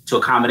office to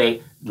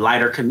accommodate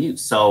lighter commutes.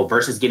 So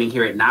versus getting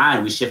here at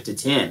 9, we shift to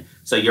 10.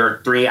 So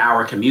your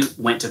 3-hour commute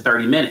went to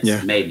 30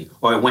 minutes, maybe,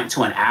 or it went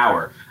to an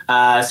hour.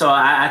 So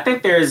I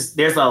think there's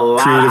a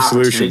lot creative of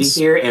opportunity solutions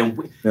here.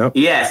 And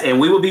yes,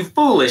 and we would be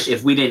foolish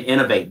if we didn't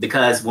innovate,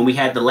 because when we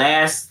had the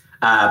last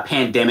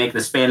pandemic,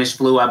 the Spanish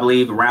flu, I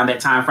believe, around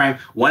that time frame,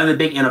 one of the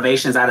big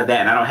innovations out of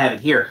that, and I don't have it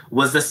here,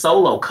 was the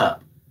solo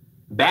cup.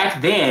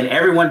 Back then,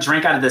 everyone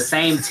drank out of the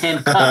same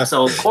 10 cups.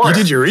 So of course,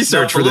 you did your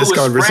research for this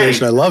conversation.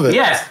 Spreading. I love it.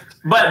 Yes.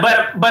 But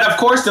of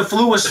course the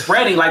flu was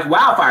spreading like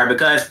wildfire,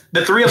 because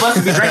the three of us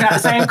would be drinking out the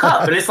same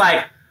cup. And it's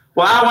like,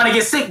 well, I don't want to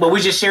get sick, but we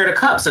just shared a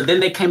cup. So then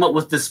they came up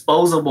with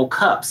disposable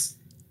cups.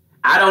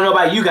 I don't know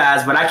about you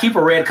guys, but I keep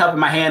a red cup in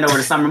my hand over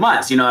the summer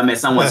months. I'm at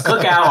someone's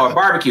cookout or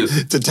barbecue.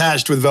 It's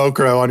attached with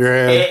Velcro on your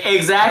hand.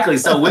 Exactly.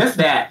 So with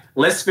that,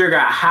 let's figure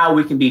out how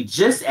we can be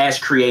just as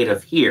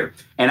creative here.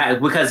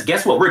 And because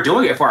guess what? We're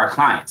doing it for our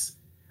clients.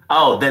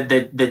 Oh,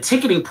 the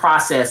ticketing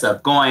process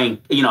of going,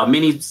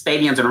 many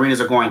stadiums and arenas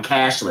are going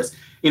cashless.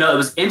 It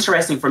was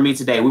interesting for me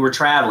today. We were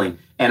traveling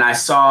and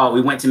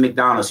we went to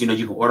McDonald's. You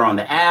can order on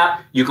the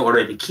app, you can order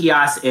at the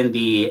kiosk in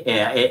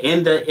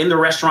the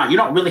restaurant. You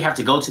don't really have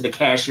to go to the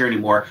cashier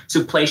anymore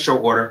to place your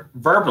order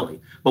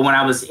verbally. But when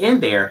I was in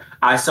there,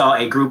 I saw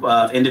a group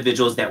of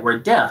individuals that were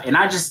deaf, and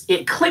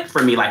it clicked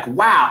for me like,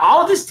 wow,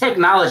 all of this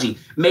technology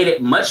made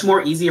it much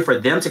more easier for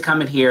them to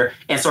come in here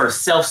and sort of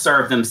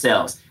self-serve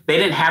themselves. They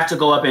didn't have to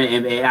go up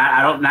and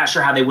I'm not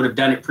sure how they would have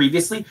done it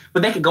previously,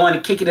 but they could go in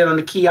and kick it in on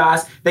the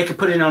kiosk. They could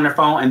put it on their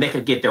phone and they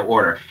could get their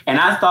order. And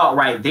I thought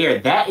right there,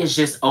 that is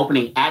just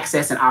opening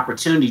access and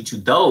opportunity to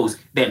those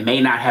that may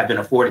not have been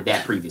afforded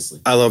that previously.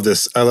 I love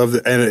this. And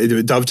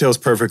it dovetails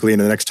perfectly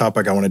into the next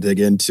topic I want to dig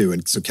into.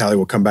 And so, Callie,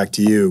 we'll come back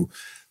to you.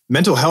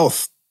 Mental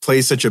health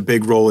plays such a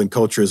big role in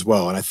culture as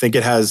well. And I think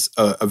it has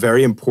a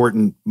very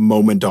important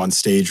moment on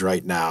stage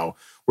right now.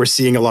 We're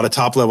seeing a lot of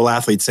top-level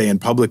athletes saying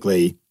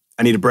publicly,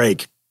 I need a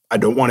break. I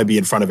don't want to be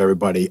in front of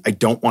everybody. I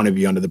don't want to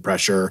be under the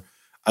pressure.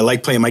 I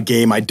like playing my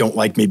game. I don't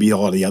like maybe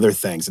all of the other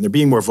things. And they're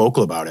being more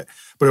vocal about it.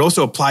 But it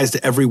also applies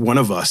to every one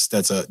of us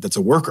that's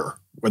a worker,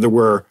 whether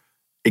we're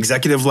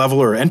executive level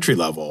or entry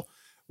level.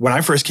 When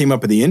I first came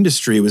up in the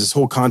industry, it was this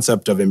whole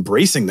concept of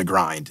embracing the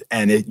grind.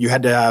 And you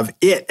had to have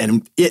it.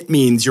 And it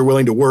means you're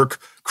willing to work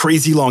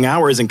crazy long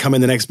hours and come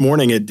in the next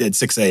morning at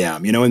 6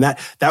 a.m. And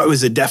that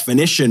was a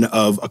definition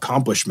of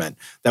accomplishment.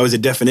 That was a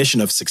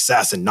definition of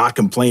success and not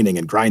complaining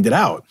and grind it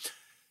out.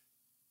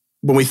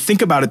 When we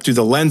think about it through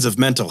the lens of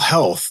mental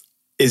health,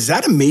 is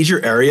that a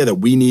major area that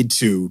we need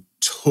to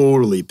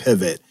totally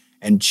pivot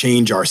and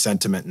change our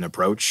sentiment and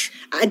approach?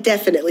 I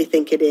definitely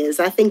think it is.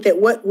 I think that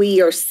what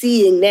we are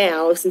seeing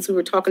now, since we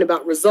were talking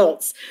about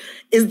results,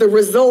 is the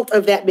result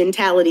of that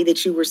mentality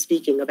that you were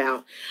speaking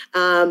about.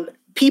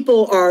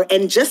 People are,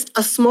 and just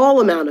a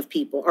small amount of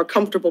people are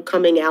comfortable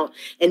coming out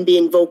and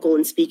being vocal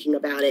and speaking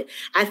about it.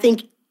 I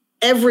think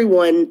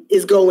everyone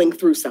is going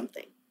through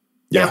something.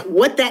 Yeah. Now,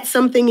 what that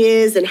something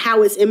is and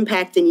how it's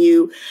impacting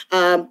you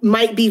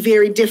might be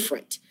very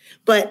different.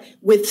 But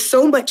with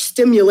so much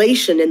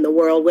stimulation in the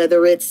world,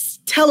 whether it's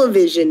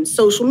television,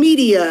 social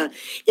media,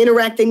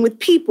 interacting with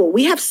people,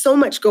 we have so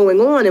much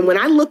going on. And when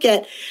I look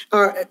at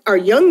our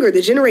younger,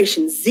 the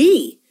Generation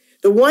Z,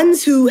 The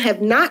ones who have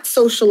not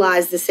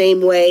socialized the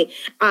same way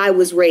I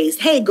was raised.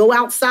 Hey, go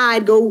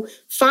outside, go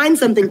find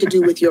something to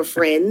do with your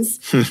friends.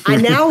 I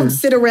now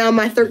sit around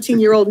my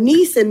 13-year-old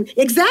niece and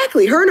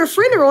exactly, her and her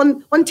friend are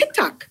on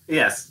TikTok.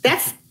 Yes.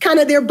 That's kind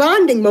of their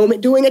bonding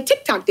moment, doing a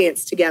TikTok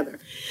dance together.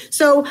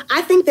 So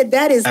I think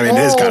that is I mean,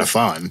 it is kind of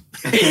fun.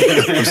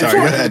 I'm sorry,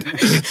 go ahead.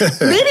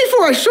 Maybe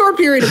for a short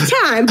period of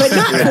time, but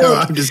not for... No,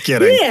 I'm just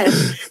kidding. Yeah,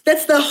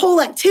 that's the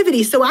whole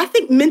activity. So I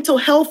think mental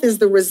health is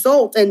the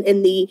result, and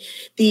the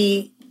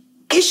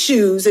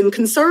issues and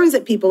concerns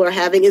that people are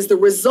having is the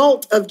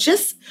result of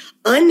just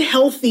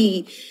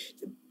unhealthy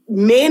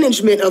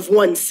management of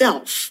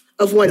oneself,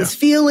 of one's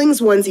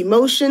feelings, one's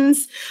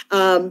emotions.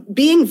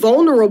 Being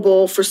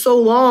vulnerable for so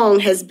long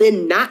has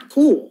been not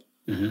cool.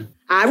 Mm-hmm.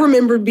 I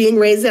remember being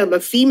raised as a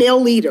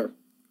female leader.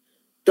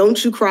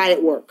 Don't you cry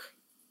at work.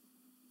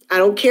 I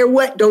don't care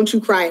what, don't you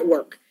cry at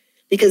work.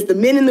 Because the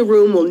men in the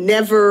room will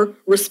never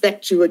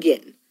respect you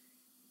again.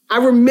 I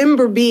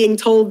remember being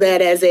told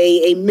that as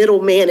a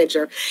middle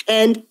manager.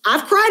 And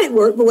I've cried at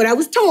work, but when I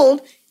was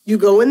told, you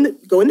go in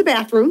the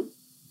bathroom,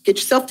 get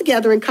yourself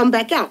together and come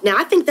back out. Now,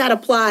 I think that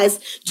applies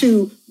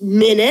to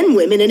men and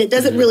women, and it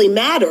doesn't really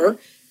matter.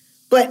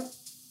 But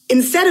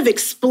instead of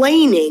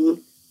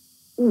explaining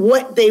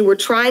what they were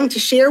trying to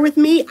share with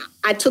me,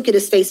 I took it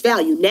as face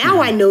value.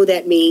 Now I know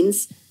that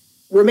means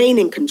remain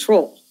in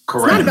control.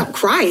 Correct. It's not about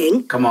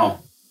crying. Come on.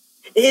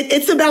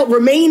 It's about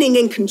remaining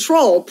in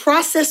control.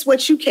 Process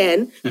what you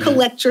can,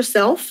 collect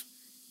yourself,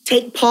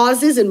 take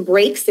pauses and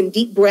breaks and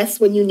deep breaths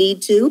when you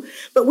need to.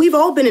 But we've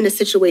all been in a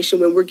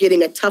situation when we're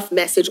getting a tough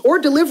message or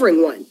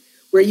delivering one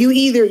where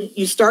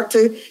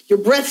your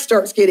breath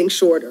starts getting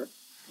shorter.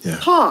 Yeah.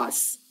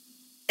 Pause.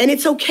 And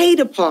it's okay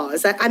to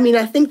pause. I mean,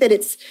 I think that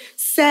it's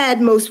sad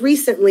most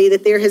recently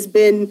that there has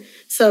been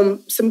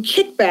some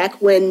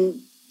kickback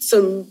when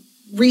some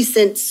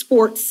recent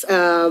sports,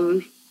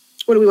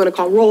 what do we want to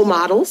call role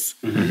models,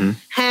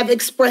 have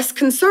expressed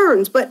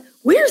concerns. But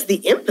where's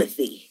the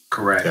empathy?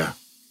 Correct. Yeah.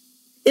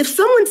 If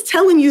someone's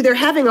telling you they're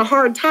having a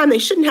hard time, they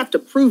shouldn't have to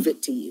prove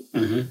it to you.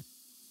 Mm-hmm.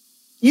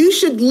 You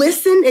should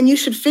listen and you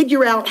should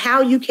figure out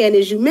how you can,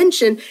 as you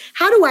mentioned,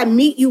 how do I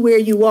meet you where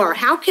you are?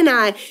 How can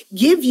I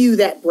give you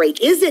that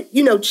break? Is it,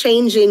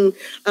 changing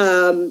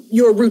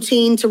your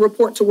routine to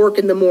report to work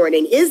in the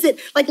morning? Is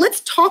it let's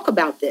talk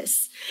about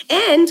this?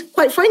 And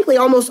quite frankly,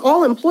 almost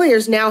all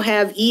employers now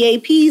have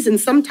EAPs and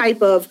some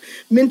type of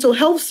mental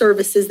health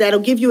services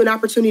that'll give you an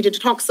opportunity to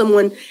talk to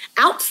someone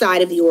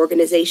outside of the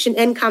organization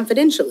and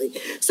confidentially.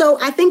 So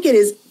I think it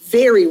is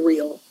very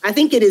real. I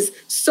think it is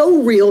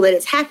so real that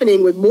it's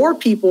happening with more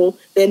people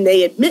than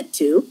they admit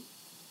to.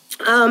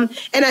 And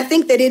I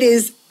think that it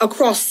is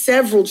across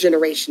several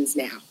generations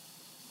now.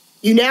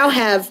 You now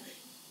have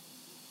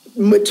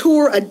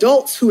mature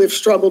adults who have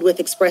struggled with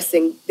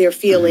expressing their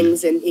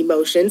feelings and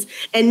emotions.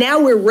 And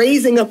now we're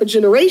raising up a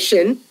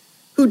generation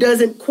who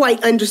doesn't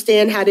quite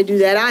understand how to do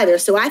that either.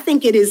 So I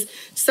think it is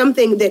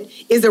something that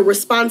is a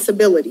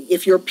responsibility.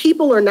 If your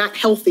people are not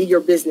healthy, your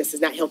business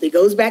is not healthy. It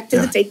goes back to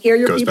the take care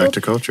of your people. Goes back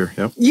to culture,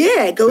 yep.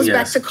 Yeah, it goes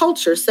back to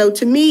culture. So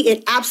to me,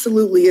 it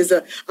absolutely is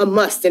a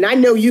must. And I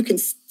know you can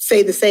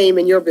say the same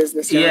in your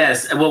business. John.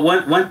 Yes. Well,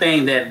 one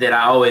thing that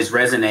I always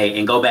resonate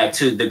and go back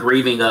to the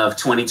grieving of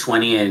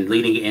 2020 and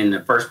leading in the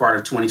first part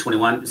of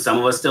 2021, some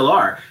of us still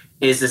are,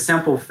 is the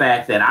simple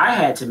fact that I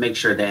had to make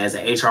sure that as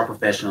an HR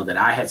professional that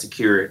I had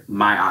secured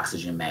my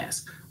oxygen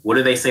mask. What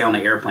do they say on the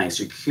airplane?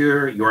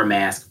 Secure your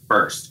mask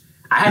first.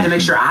 I had to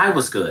make sure I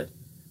was good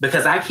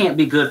because I can't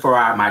be good for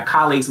my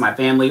colleagues, my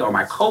family, or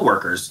my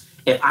coworkers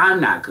if I'm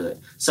not good.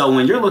 So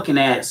when you're looking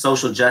at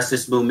social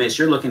justice movements,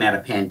 you're looking at a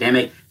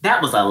pandemic,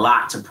 that was a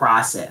lot to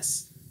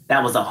process.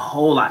 That was a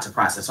whole lot to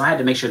process. So I had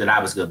to make sure that I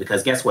was good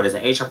because guess what? As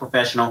an HR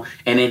professional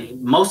and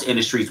in most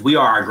industries, we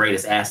are our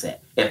greatest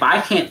asset. If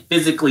I can't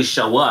physically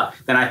show up,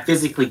 then I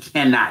physically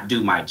cannot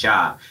do my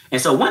job.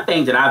 And so one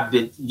thing that I've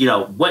been,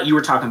 what you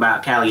were talking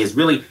about, Callie, is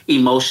really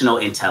emotional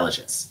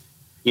intelligence.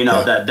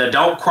 The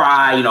don't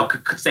cry,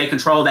 stay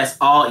control, that's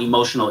all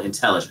emotional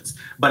intelligence.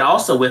 But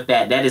also with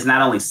that is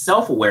not only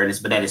self-awareness,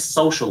 but that is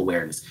social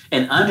awareness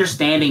and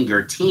understanding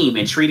your team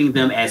and treating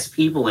them as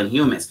people and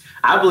humans.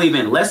 I believe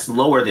in let's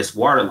lower this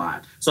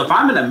waterline. So if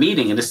I'm in a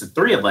meeting and it's the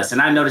three of us and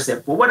I notice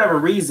that for whatever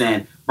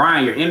reason,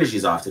 Brian, your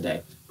energy's off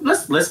today.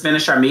 Let's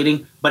finish our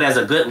meeting. But as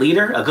a good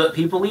leader, a good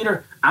people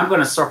leader, I'm going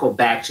to circle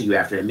back to you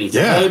after the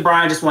meeting. Yeah. Hey,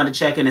 Brian, just wanted to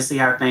check in and see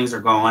how things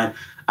are going.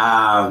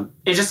 And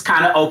just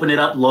kind of open it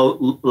up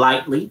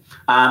lightly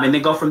and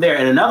then go from there.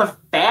 And another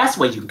fast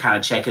way you can kind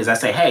of check is I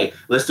say, hey,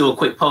 let's do a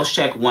quick post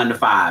check 1 to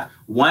 5.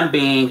 1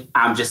 being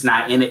I'm just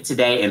not in it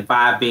today. And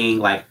 5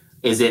 being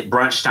is it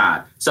brunch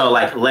time? So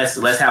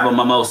let's have a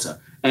mimosa.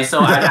 And so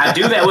I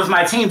do that with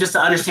my team just to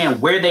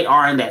understand where they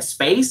are in that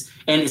space.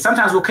 And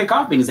sometimes we'll kick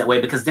off meetings that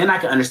way because then I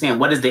can understand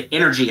what is the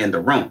energy in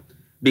the room.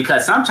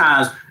 Because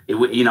sometimes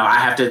I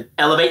have to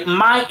elevate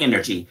my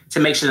energy to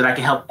make sure that I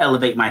can help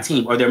elevate my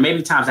team. Or there may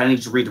be times I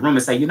need to read the room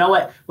and say, you know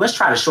what, let's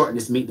try to shorten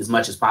this meeting as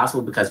much as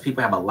possible because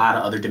people have a lot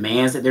of other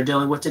demands that they're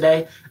dealing with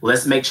today.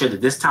 Let's make sure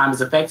that this time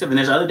is effective. And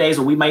there's other days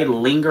where we may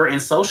linger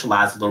and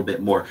socialize a little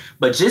bit more,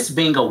 but just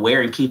being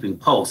aware and keeping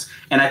pulse.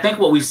 And I think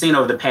what we've seen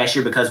over the past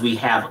year, because we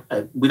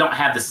don't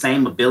have the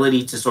same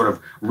ability to sort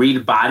of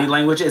read body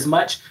language as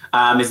much,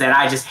 is that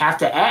I just have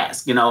to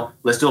ask,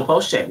 let's do a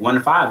pulse check. 1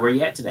 to 5, where are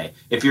you at today?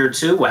 If you're a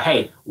 2, well,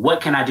 hey,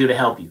 what can I do to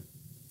help you?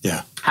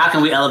 Yeah. How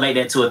can we elevate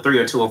that to a 3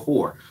 or to a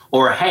 4?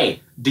 Or,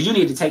 hey, do you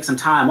need to take some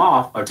time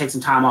off or take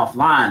some time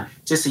offline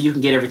just so you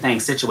can get everything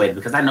situated?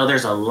 Because I know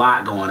there's a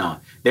lot going on.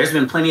 There's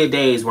been plenty of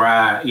days where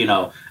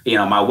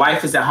my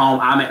wife is at home,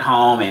 I'm at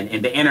home,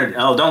 and the internet,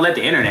 don't let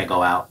the internet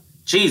go out.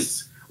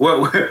 Jesus.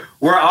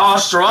 We're all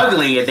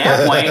struggling at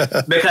that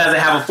point because I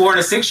have a 4 and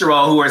a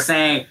 6-year-old who are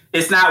saying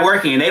it's not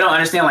working and they don't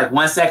understand, like,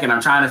 1 second,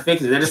 I'm trying to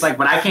fix it. They're just like,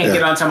 but I can't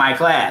get onto my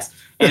class.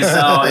 And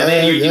so, and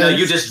then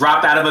you just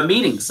dropped out of a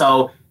meeting.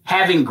 So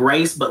having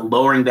grace, but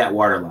lowering that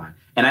waterline.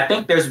 And I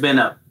think there's been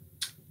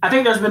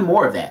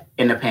more of that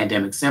in the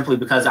pandemic simply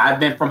because I've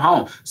been from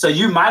home. So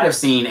you might have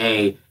seen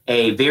a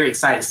very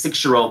excited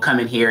 6-year-old come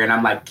in here and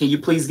I'm like, can you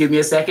please give me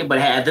a second? But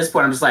at this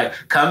point, I'm just like,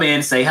 come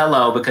in, say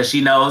hello, because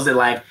she knows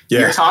that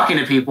you're talking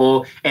to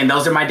people and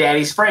those are my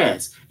daddy's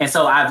friends. And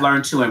so I've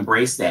learned to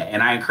embrace that.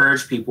 And I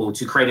encourage people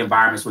to create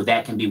environments where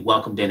that can be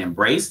welcomed and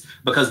embraced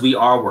because we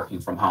are working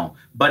from home.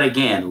 But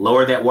again,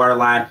 lower that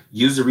waterline,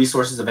 use the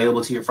resources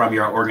available to you from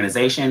your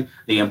organization,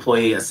 the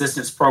employee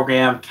assistance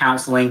program,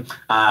 counseling,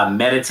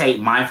 meditate,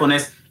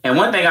 mindfulness. And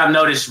one thing I've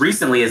noticed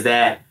recently is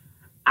that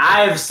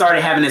I've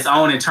started having this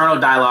own internal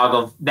dialogue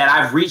of that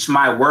I've reached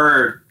my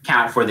word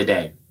count for the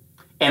day.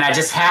 And I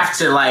just have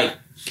to I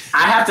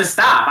have to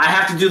stop. I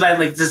have to do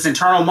like this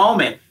internal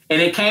moment.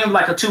 And it came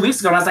 2 weeks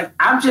ago and I was like,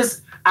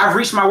 I've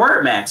reached my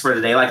word max for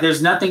the day. Like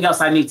there's nothing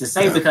else I need to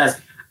say because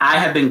I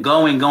have been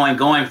going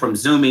from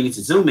Zoom meeting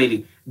to Zoom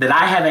meeting that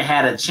I haven't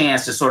had a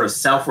chance to sort of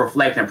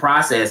self-reflect and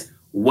process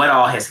what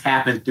all has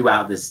happened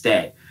throughout this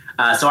day.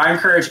 So I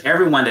encourage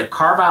everyone to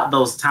carve out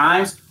those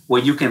times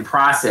where you can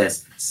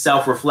process,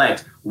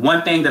 self-reflect.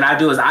 One thing that I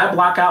do is I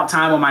block out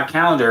time on my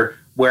calendar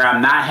where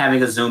I'm not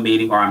having a Zoom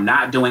meeting or I'm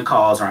not doing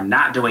calls or I'm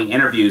not doing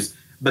interviews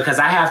because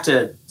I have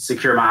to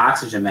secure my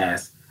oxygen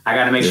mask. I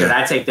got to make sure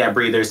that I take that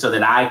breather so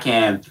that I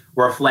can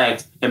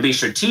reflect and be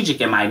strategic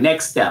in my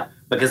next step.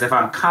 Because if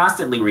I'm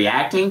constantly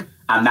reacting,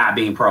 I'm not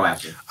being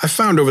proactive. I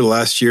found over the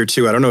last year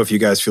too, I don't know if you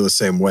guys feel the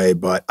same way,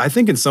 but I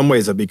think in some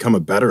ways I've become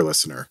a better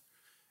listener.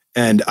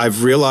 And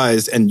I've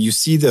realized, and you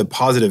see the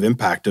positive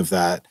impact of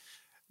that.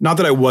 Not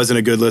that I wasn't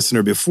a good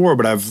listener before,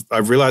 but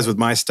I've realized with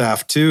my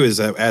staff too, is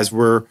that as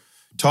we're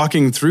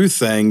talking through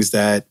things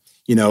that,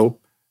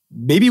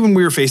 maybe when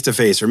we were face to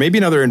face or maybe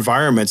in other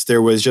environments, there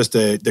was just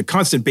the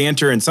constant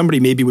banter and somebody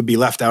maybe would be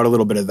left out a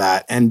little bit of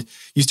that. And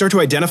you start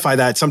to identify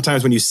that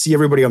sometimes when you see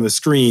everybody on the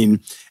screen.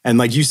 And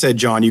like you said,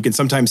 John, you can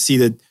sometimes see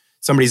that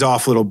somebody's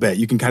off a little bit.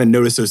 You can kind of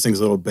notice those things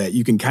a little bit.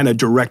 You can kind of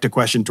direct a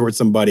question towards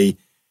somebody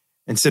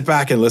and sit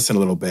back and listen a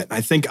little bit. And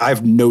I think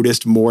I've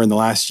noticed more in the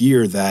last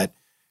year that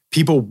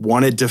people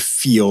wanted to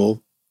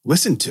feel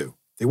listened to.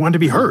 They wanted to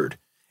be heard.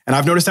 And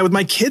I've noticed that with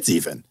my kids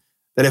even,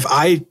 that if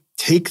I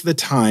take the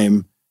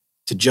time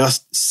to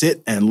just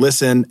sit and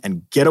listen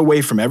and get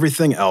away from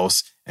everything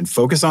else and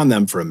focus on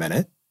them for a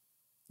minute,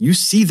 you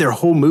see their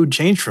whole mood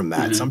change from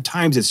that. Mm-hmm.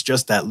 Sometimes it's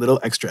just that little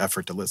extra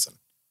effort to listen.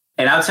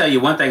 And I'll tell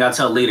you one thing I'll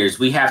tell leaders,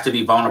 we have to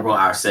be vulnerable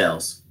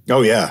ourselves.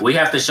 Oh, yeah. We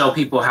have to show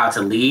people how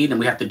to lead and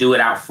we have to do it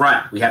out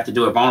front. We have to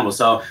do it vulnerable.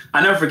 So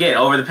I never forget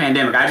over the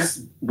pandemic,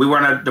 we were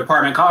in a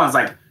department call and it's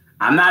like,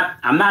 I'm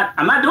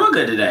not doing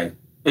good today.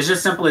 It's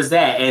just simple as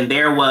that. And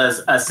there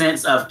was a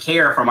sense of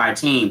care for my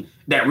team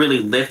that really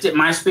lifted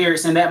my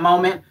spirits in that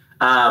moment.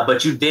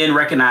 But you then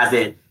recognize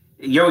that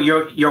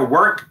your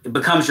work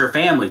becomes your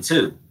family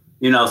too.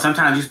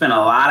 Sometimes you spend a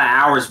lot of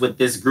hours with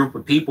this group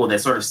of people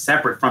that's sort of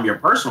separate from your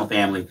personal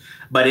family.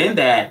 But in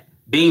that,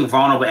 being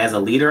vulnerable as a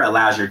leader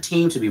allows your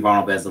team to be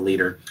vulnerable as a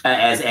leader,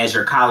 as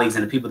your colleagues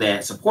and the people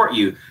that support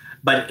you.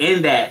 But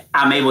in that,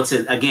 I'm able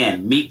to,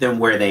 again, meet them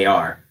where they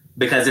are.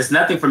 Because it's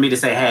nothing for me to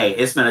say, hey,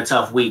 it's been a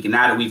tough week. And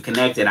now that we've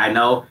connected, I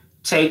know,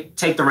 take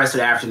the rest of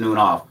the afternoon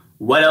off.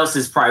 What else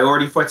is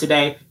priority for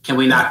today? Can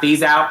we knock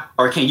these out?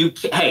 Or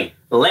hey,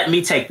 let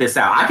me take this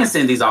out. I can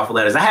send these offer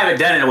letters. I haven't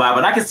done it in a while,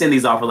 but I can send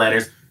these offer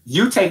letters.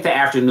 You take the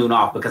afternoon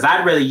off because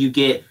I'd rather you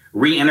get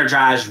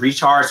re-energized,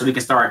 recharged so we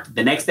can start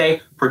the next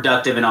day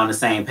productive and on the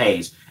same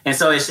page. And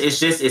so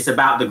it's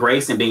about the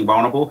grace and being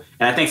vulnerable.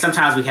 And I think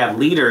sometimes we have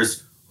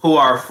leaders who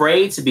are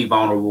afraid to be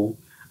vulnerable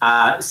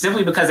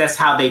simply because that's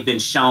how they've been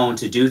shown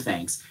to do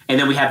things. And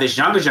then we have this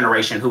younger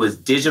generation who is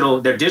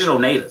digital. They're digital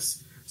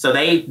natives. So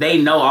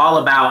they know all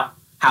about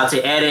how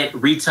to edit,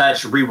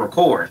 retouch,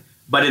 re-record.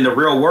 But in the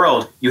real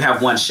world, you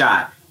have one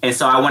shot. And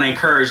so I want to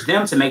encourage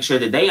them to make sure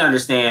that they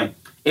understand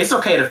it's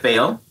okay to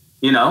fail,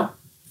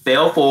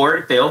 fail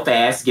forward, fail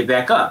fast, get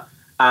back up.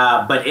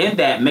 But in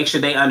that, make sure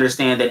they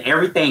understand that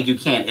everything you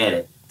can't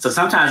edit. So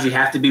sometimes you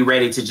have to be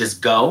ready to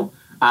just go.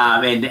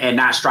 and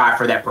not strive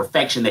for that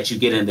perfection that you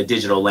get in the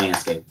digital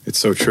landscape. It's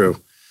so true.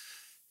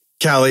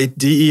 Callie,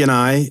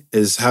 DE&I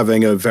is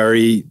having a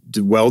very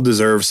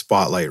well-deserved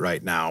spotlight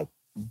right now.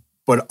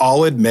 But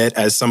I'll admit,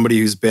 as somebody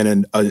who's been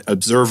an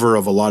observer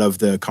of a lot of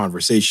the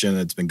conversation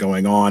that's been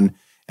going on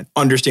and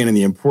understanding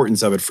the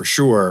importance of it for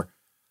sure,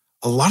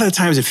 a lot of the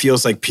times it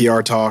feels like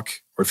PR talk,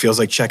 or it feels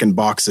like checking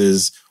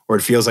boxes, or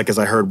it feels like, as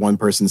I heard one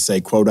person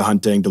say, quota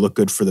hunting to look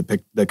good for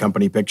the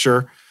company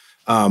picture.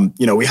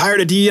 We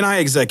hired a DE&I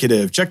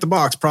executive, check the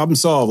box, problem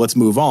solved, let's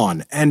move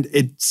on. And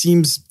it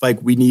seems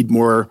like we need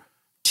more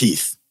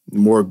teeth,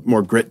 more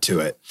grit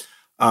to it.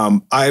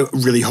 I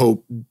really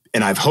hope,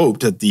 and I've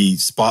hoped, that the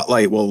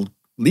spotlight will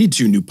lead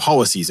to new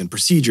policies and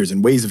procedures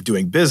and ways of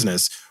doing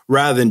business,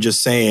 rather than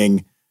just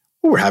saying,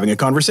 we're having a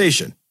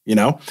conversation.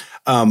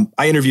 I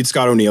interviewed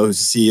Scott O'Neill,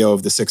 who's the CEO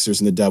of the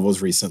Sixers and the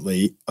Devils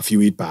recently, a few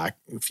weeks back,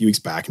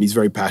 and he's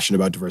very passionate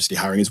about diversity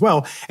hiring as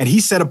well. And he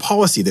said a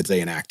policy that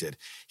they enacted.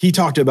 He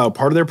talked about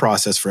part of their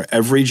process for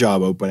every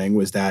job opening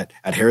was that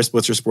at Harris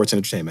Blitzer Sports and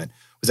Entertainment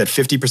was that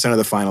 50% of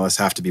the finalists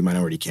have to be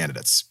minority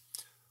candidates.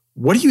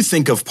 What do you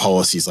think of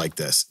policies like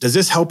this? Does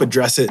this help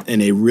address it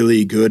in a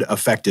really good,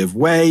 effective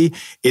way?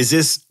 Is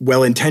this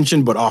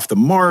well-intentioned but off the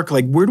mark?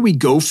 Like, where do we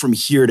go from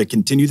here to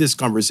continue this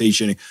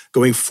conversation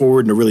going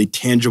forward in a really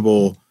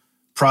tangible,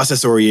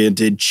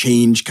 process-oriented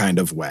change kind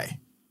of way?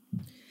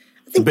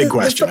 It's a big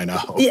question, I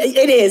know.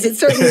 It is. It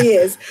certainly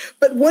is.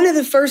 But one of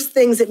the first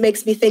things it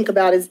makes me think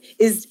about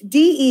is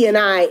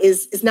DE&I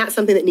is not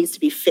something that needs to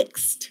be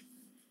fixed.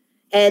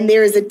 And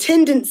there is a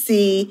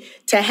tendency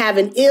to have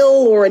an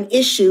ill or an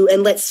issue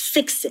and let's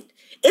fix it.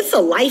 It's a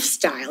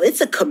lifestyle.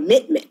 It's a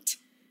commitment.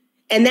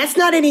 And that's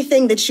not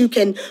anything that you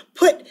can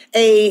put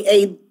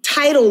a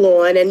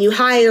title on and you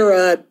hire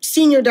a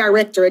senior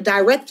director, a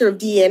director of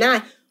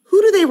DE&I.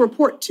 Who do they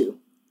report to?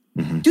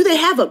 Mm-hmm. Do they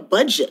have a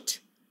budget?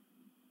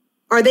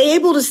 Are they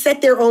able to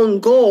set their own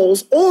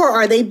goals, or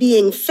are they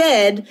being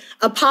fed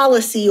a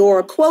policy or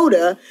a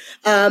quota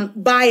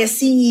by a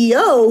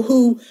CEO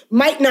who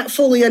might not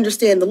fully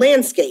understand the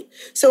landscape?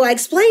 So I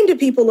explained to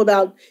people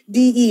about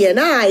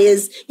DE&I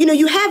is,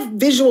 you have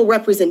visual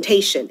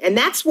representation, and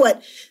that's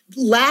what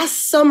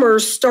last summer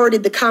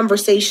started the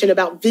conversation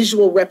about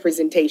visual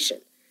representation.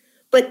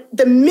 But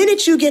the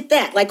minute you get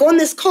that, like on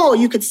this call,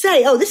 you could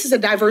say, oh, this is a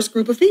diverse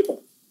group of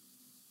people.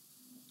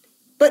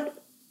 But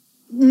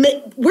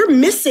we're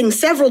missing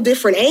several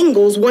different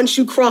angles once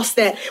you cross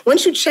that.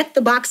 Once you check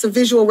the box of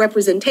visual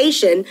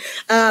representation,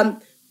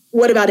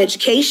 what about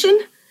education?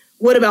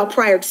 What about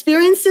prior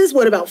experiences?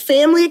 What about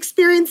family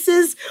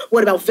experiences?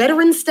 What about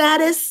veteran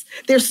status?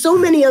 There's so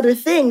many other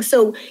things.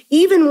 So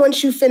even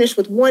once you finish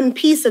with one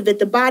piece of it,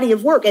 the body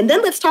of work, and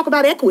then let's talk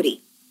about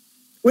equity,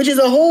 which is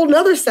a whole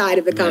nother side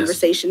of the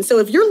conversation. So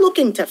if you're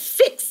looking to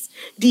fix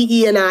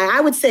DE&I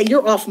would say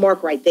you're off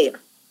mark right there.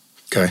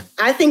 Okay.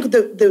 I think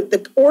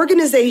the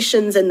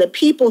organizations and the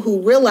people who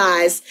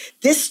realize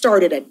this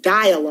started a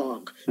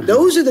dialogue, mm-hmm.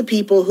 those are the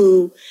people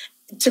who,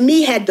 to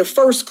me, had the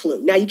first clue.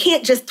 Now, you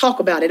can't just talk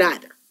about it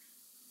either.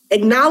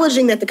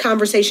 Acknowledging that the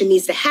conversation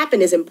needs to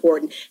happen is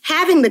important.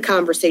 Having the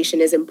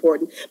conversation is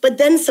important, but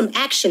then some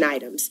action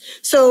items.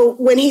 So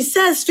when he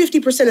says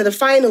 50% of the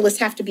finalists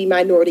have to be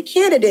minority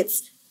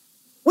candidates,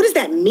 what does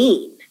that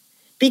mean?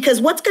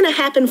 Because what's going to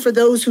happen for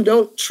those who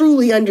don't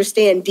truly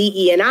understand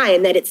DE&I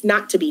and that it's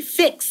not to be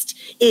fixed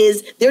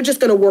is they're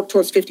just going to work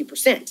towards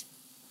 50%.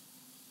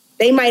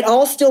 They might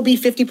all still be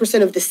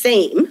 50% of the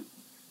same.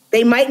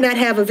 They might not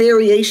have a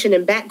variation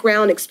in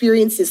background,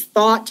 experiences,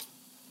 thought.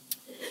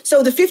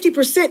 So the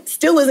 50%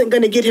 still isn't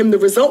going to get him the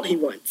result he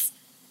wants.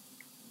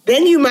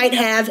 Then you might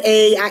have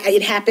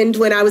it happened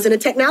when I was in a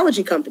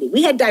technology company.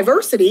 We had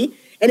diversity,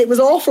 and it was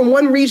all from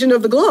one region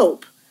of the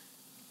globe.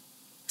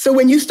 So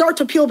when you start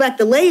to peel back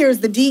the layers,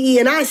 the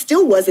DE&I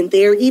still wasn't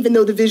there, even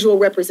though the visual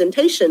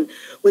representation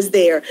was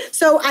there.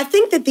 So I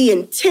think that the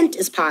intent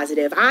is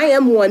positive. I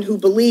am one who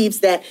believes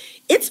that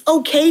it's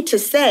okay to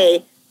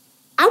say,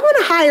 I want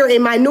to hire a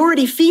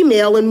minority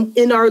female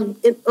on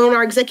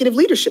our executive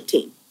leadership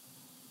team.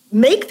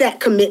 Make that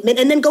commitment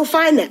and then go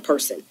find that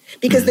person.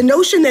 Because the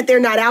notion that they're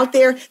not out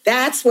there,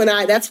 that's when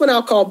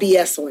I'll call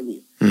BS on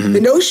you. Mm-hmm.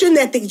 The notion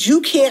that you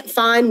can't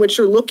find what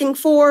you're looking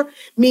for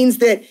means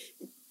that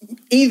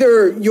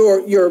either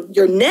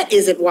your net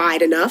isn't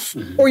wide enough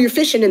mm-hmm. or you're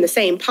fishing in the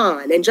same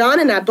pond. And John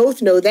and I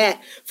both know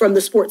that from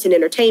the sports and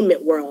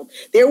entertainment world.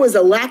 There was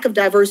a lack of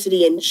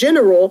diversity in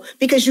general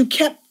because you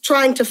kept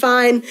trying to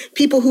find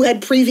people who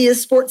had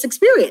previous sports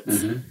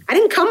experience. Mm-hmm. I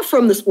didn't come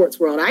from the sports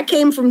world. I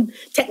came from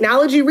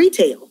technology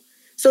retail.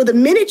 So the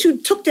minute you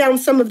took down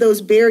some of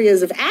those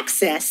barriers of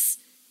access,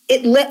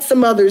 it let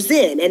some others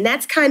in. And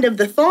that's kind of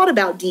the thought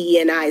about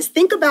DE&I is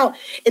think about,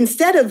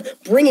 instead of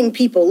bringing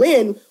people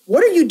in,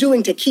 what are you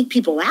doing to keep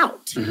people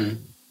out? Mm-hmm.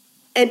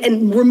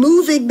 And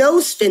removing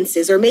those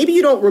fences, or maybe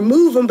you don't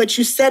remove them, but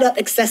you set up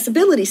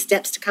accessibility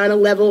steps to kind of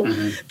level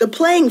mm-hmm. the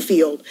playing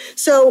field.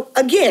 So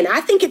again,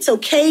 I think it's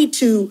okay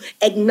to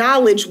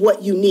acknowledge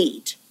what you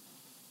need.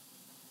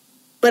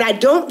 But I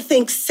don't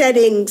think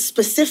setting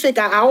specific,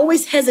 I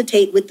always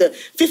hesitate with the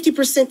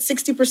 50%,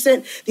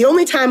 60%. The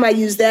only time I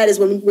use that is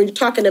when you're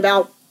talking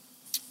about,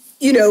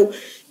 you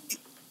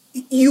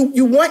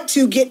want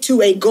to get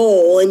to a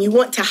goal and you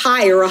want to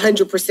hire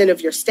 100%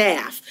 of your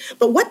staff.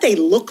 But what they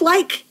look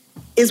like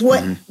is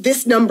what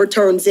this number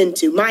turns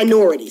into,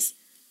 minorities.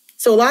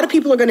 So a lot of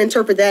people are going to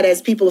interpret that as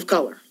people of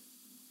color.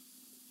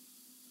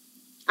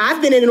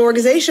 I've been in an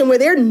organization where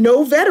there are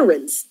no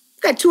veterans.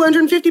 We've got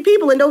 250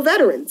 people and no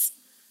veterans.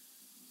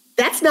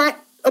 That's not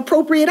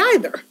appropriate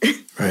either.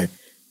 Right.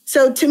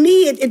 So to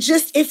me, it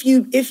just, if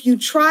you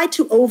try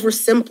to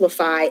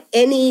oversimplify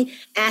any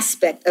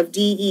aspect of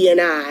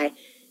DE&I,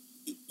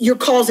 you're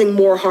causing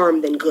more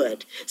harm than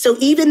good. So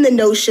even the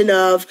notion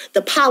of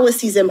the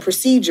policies and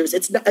procedures,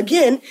 it's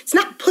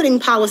not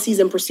putting policies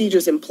and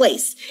procedures in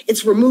place.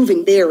 It's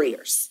removing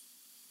barriers.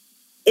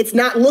 It's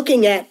not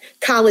looking at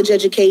college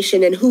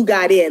education and who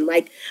got in.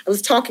 Like, I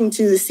was talking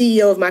to the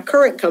CEO of my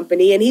current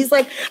company, and he's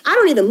like, I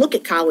don't even look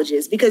at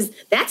colleges because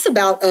that's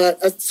about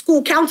a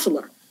school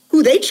counselor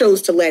who they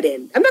chose to let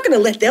in. I'm not going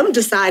to let them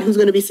decide who's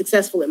going to be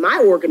successful in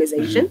my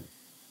organization.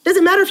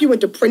 Doesn't matter if you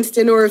went to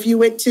Princeton or if you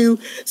went to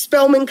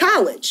Spelman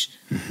College.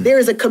 There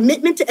is a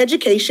commitment to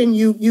education.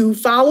 You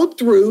followed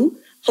through.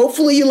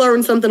 Hopefully you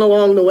learned something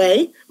along the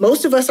way.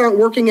 Most of us aren't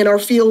working in our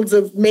fields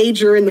of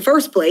major in the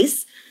first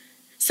place.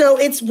 So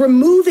it's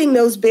removing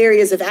those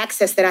barriers of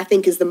access that I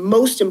think is the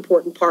most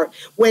important part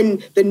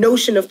when the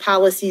notion of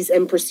policies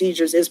and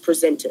procedures is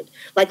presented.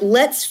 Like,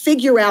 let's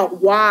figure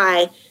out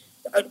why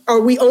are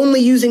we only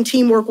using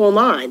Teamwork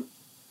Online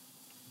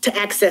to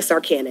access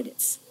our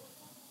candidates?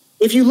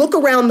 If you look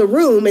around the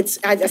room,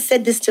 I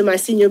said this to my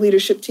senior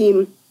leadership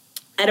team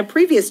at a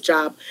previous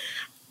job.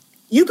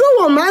 You go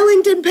on my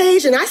LinkedIn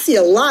page and I see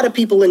a lot of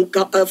people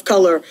of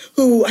color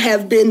who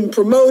have been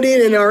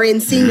promoted and are in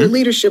senior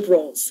leadership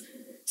roles.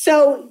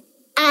 So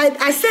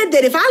I said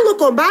that if I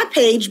look on my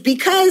page,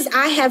 because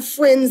I have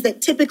friends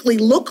that typically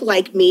look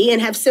like me and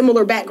have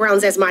similar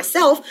backgrounds as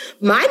myself,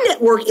 my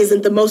network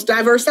isn't the most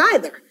diverse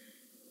either.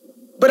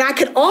 But I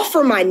could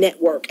offer my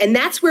network, and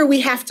that's where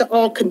we have to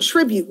all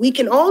contribute. We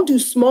can all do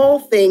small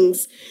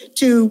things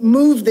to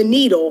move the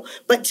needle,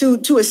 but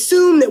to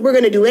assume that we're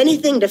going to do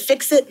anything to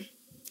fix it,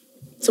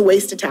 it's a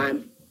waste of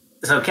time.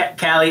 So,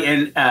 Callie,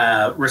 in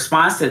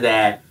response to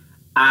that,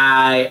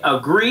 I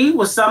agree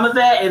with some of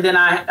that, and then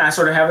I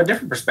sort of have a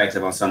different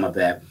perspective on some of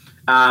that.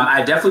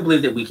 I definitely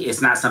believe that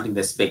it's not something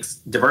that's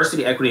fixed.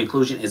 Diversity, equity,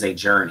 inclusion is a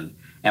journey,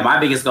 and my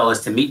biggest goal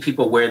is to meet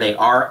people where they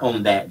are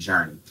on that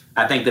journey.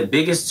 I think the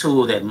biggest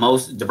tool that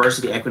most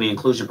diversity, equity,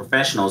 inclusion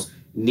professionals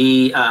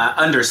need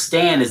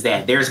understand is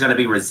that there's going to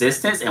be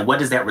resistance, and what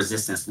does that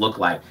resistance look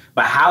like?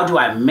 But how do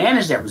I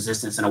manage that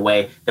resistance in a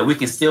way that we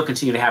can still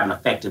continue to have an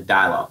effective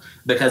dialogue?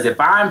 Because if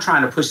I'm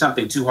trying to push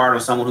something too hard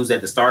on someone who's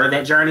at the start of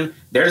that journey,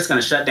 they're just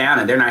going to shut down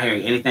and they're not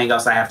hearing anything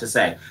else I have to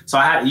say.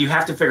 So you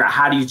have to figure out,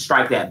 how do you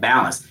strike that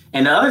balance?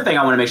 And the other thing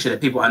I want to make sure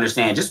that people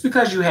understand, just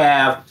because you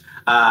have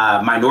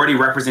minority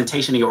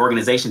representation in your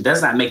organization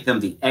does not make them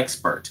the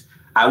expert.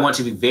 I want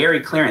to be very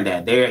clear in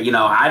that.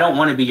 I don't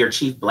want to be your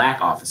chief black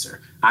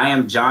officer. I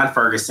am John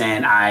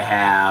Ferguson. I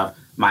have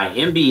my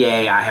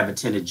MBA. I have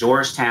attended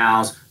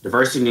Georgetown's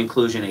Diversity and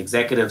Inclusion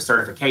Executive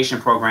Certification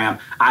Program.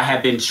 I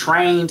have been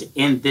trained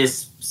in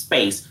this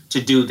space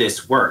to do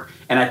this work.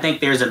 And I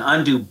think there's an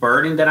undue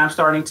burden that I'm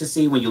starting to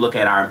see when you look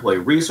at our employee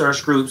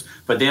resource groups,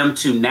 for them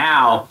to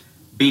now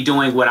be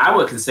doing what I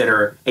would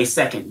consider a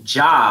second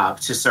job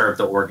to serve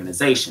the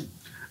organization.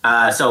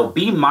 So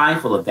be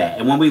mindful of that.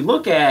 And when we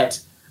look at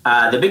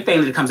the big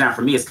thing that comes down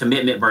for me is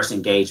commitment versus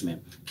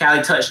engagement.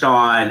 Callie touched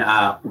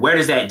on where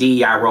does that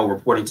DEI role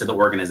reporting to the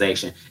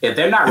organization? If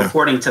they're not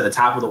reporting to the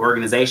top of the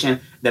organization,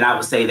 then I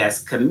would say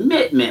that's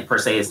commitment per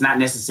se. It's not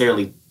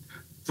necessarily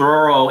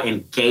thorough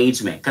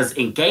engagement, because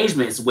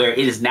engagement is where it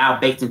is now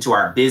baked into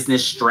our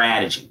business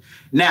strategy.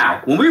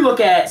 Now, when we look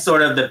at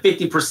sort of the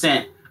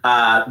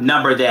 50%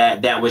 number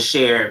that was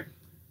shared,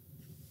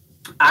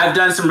 I've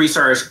done some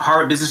research.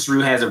 Harvard Business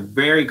Review has a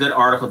very good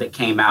article that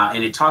came out,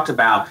 and it talked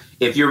about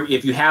if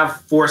you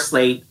have four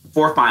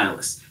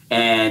finalists,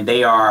 and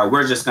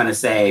we're just going to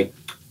say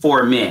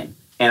 4 men,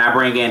 and I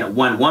bring in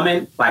 1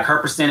 woman, like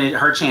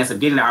her chance of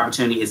getting the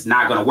opportunity is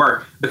not going to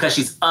work because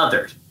she's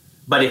othered.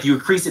 But if you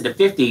increase it to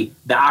 50,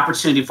 the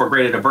opportunity for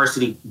greater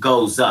diversity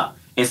goes up.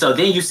 And so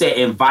then you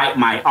say,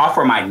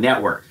 offer my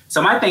network.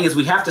 So my thing is,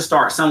 we have to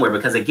start somewhere,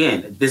 because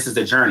again, this is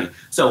a journey.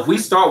 So if we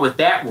start with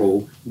that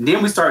rule,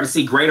 then we start to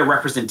see greater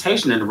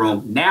representation in the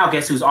room. Now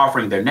guess who's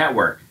offering their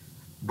network?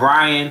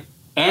 Brian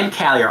and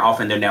Callie are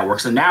offering their network.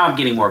 So now I'm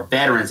getting more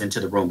veterans into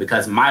the room,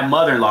 because my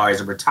mother-in-law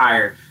is a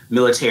retired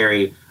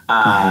military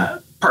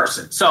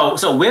person.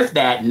 So with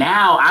that,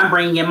 now I'm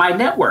bringing in my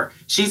network.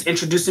 She's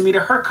introducing me to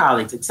her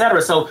colleagues, et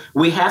cetera. So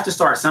we have to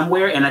start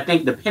somewhere. And I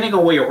think depending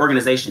on where your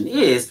organization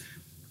is,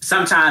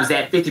 sometimes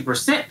that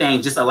 50%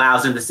 thing just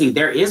allows them to see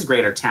there is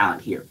greater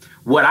talent here.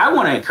 What I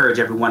want to encourage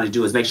everyone to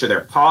do is make sure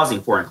they're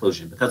pausing for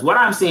inclusion, because what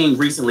I'm seeing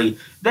recently,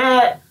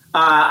 that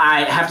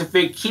I have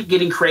to keep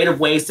getting creative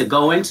ways to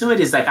go into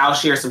it. It's like I'll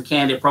share some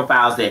candidate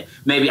profiles that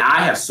maybe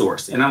I have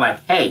sourced. And I'm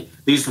like, hey,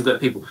 these are some good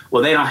people.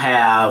 Well, they don't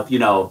have,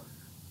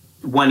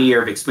 1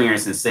 year of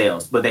experience in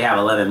sales, but they have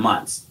 11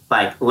 months.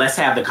 Like, let's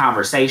have the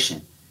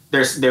conversation.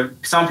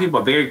 Some people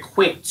are very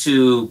quick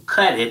to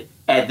cut it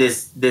at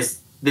this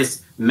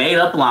made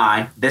up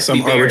line.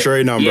 Some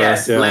arbitrary number.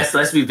 Yes, yeah.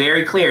 Let's be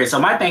very clear. So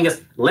my thing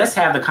is, let's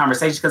have the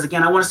conversation, because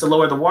again, I want us to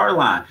lower the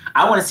waterline.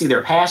 I want to see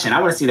their passion.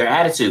 I want to see their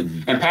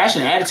attitude. And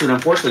passion and attitude,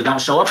 unfortunately,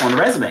 don't show up on the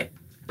resume.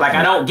 Like,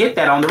 I don't get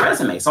that on the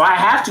resume. So I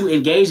have to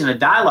engage in a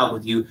dialogue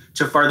with you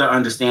to further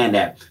understand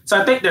that. So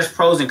I think there's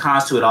pros and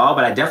cons to it all,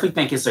 but I definitely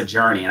think it's a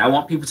journey. And I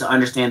want people to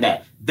understand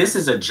that this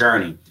is a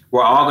journey.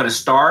 We're all going to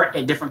start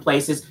at different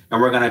places,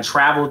 and we're going to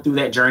travel through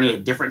that journey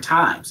at different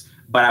times.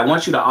 But I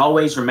want you to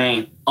always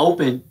remain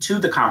open to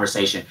the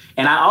conversation.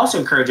 And I also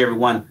encourage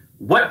everyone,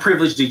 what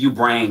privilege do you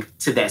bring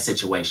to that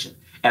situation?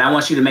 And I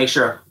want you to make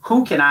sure,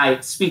 who can I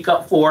speak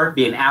up for,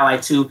 be an ally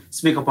to,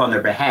 speak up on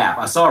their behalf?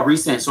 I saw a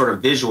recent sort of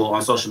visual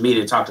on social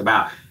media that talked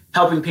about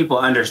helping people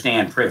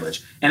understand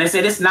privilege. And they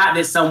said, it's not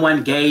that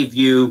someone gave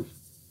you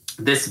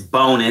this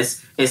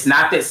bonus. It's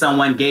not that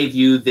someone gave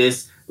you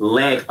this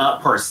leg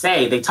up per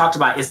se. They talked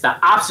about it's the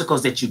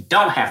obstacles that you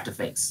don't have to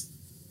face.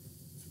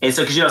 And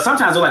so, because,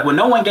 sometimes they're like, well,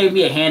 no one gave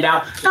me a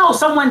handout. No,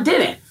 someone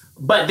didn't.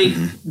 But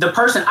the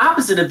person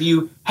opposite of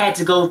you had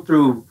to go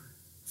through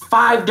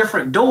 5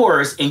 different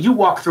doors and you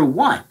walk through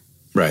one.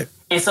 Right.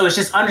 And so it's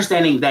just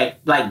understanding that,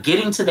 like,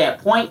 getting to that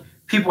point,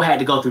 people had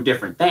to go through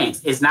different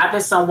things. It's not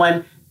that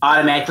someone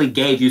automatically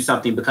gave you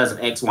something because of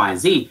X, Y, and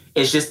Z.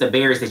 It's just the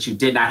barriers that you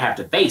did not have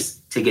to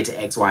face to get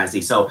to X, Y, and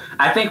Z. So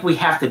I think we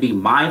have to be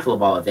mindful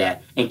of all of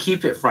that and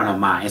keep it front of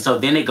mind. And so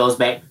then it goes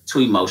back to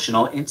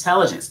emotional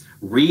intelligence.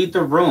 Read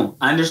the room,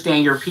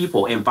 understand your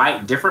people,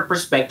 invite different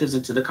perspectives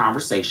into the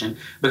conversation,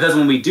 because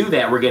when we do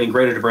that, we're getting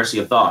greater diversity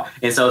of thought.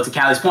 And so to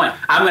Callie's point,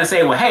 I'm going to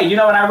say, well, hey, you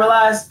know what I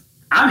realized?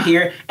 I'm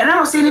here and I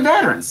don't see any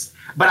veterans,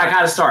 but I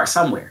got to start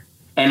somewhere.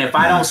 And if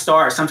I don't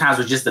start sometimes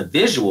with just a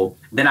visual,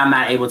 then I'm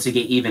not able to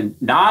get even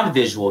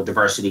non-visual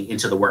diversity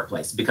into the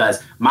workplace,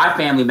 because my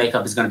family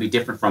makeup is going to be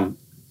different from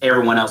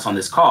everyone else on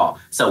this call.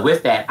 So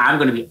with that, I'm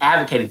going to be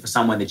advocating for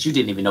someone that you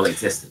didn't even know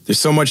existed. There's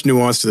so much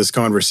nuance to this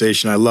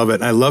conversation. I love it.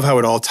 And I love how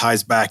it all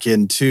ties back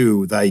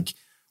into, like,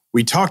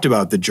 we talked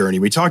about the journey.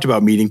 We talked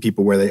about meeting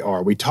people where they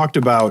are. We talked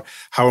about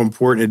how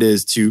important it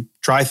is to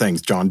try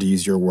things, John, to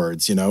use your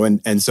words,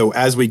 and so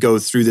as we go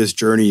through this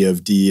journey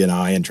of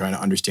D&I and trying to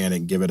understand it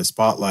and give it a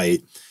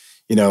spotlight,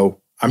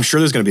 I'm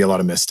sure there's going to be a lot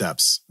of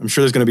missteps. I'm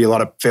sure there's going to be a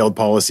lot of failed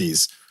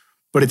policies.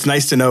 But it's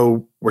nice to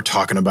know we're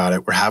talking about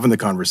it. We're having the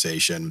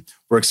conversation.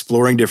 We're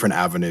exploring different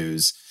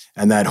avenues,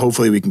 and that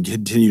hopefully we can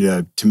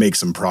continue to make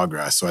some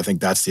progress. So I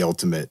think that's the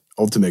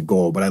ultimate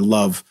goal. But I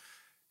love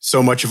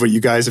so much of what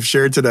you guys have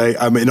shared today.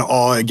 I'm in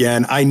awe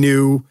again. I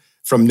knew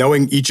from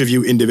knowing each of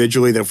you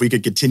individually that if we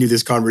could continue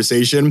this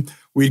conversation,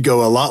 we'd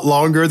go a lot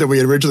longer than we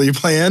had originally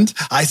planned.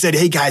 I said,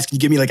 hey guys, can you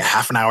give me like a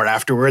half an hour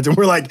afterwards? And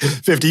we're like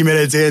 50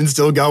 minutes in,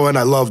 still going.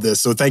 I love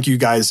this. So thank you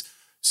guys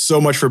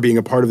so much for being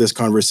a part of this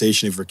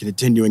conversation and for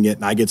continuing it.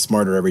 And I get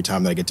smarter every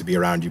time that I get to be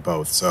around you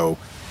both. So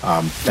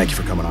thank you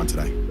for coming on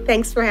today.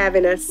 Thanks for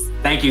having us.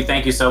 Thank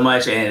you so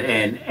much,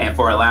 and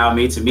for allowing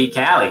me to meet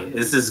Callie.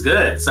 This is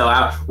good.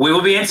 So we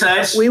will be in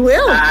touch. We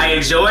will. I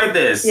enjoyed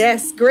this.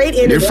 Yes, great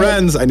interview. Your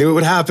friends. I knew it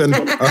would happen.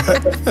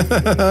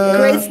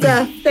 Great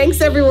stuff.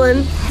 Thanks,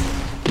 everyone.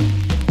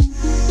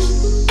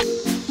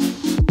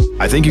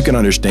 I think you can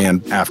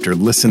understand after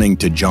listening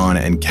to John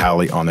and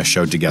Callie on the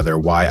show together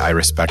why I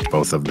respect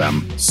both of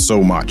them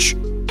so much.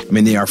 I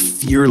mean, they are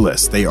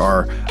fearless, they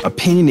are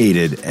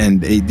opinionated,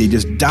 and they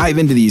just dive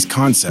into these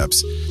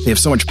concepts. They have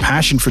so much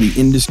passion for the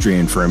industry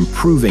and for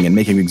improving and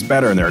making things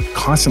better, and they're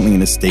constantly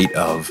in a state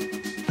of,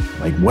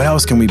 like, what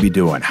else can we be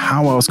doing?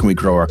 How else can we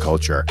grow our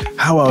culture?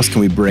 How else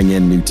can we bring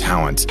in new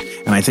talent?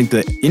 And I think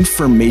the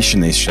information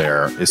they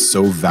share is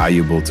so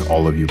valuable to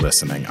all of you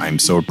listening. I'm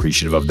so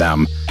appreciative of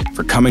them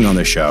for coming on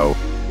the show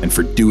and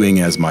for doing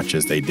as much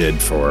as they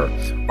did for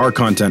our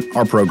content,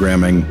 our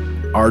programming,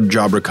 our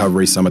job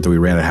recovery summit that we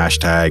ran at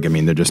Hashtag. I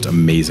mean, they're just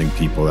amazing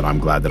people that I'm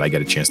glad that I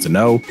get a chance to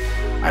know.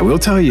 I will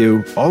tell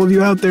you, all of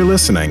you out there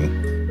listening,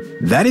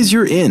 that is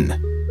your in.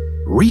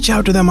 Reach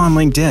out to them on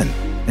LinkedIn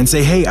and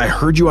say, hey, I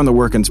heard you on the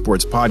Work in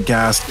Sports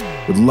podcast.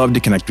 Would love to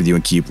connect with you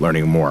and keep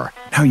learning more.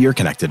 How you're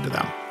connected to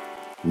them.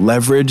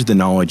 Leverage the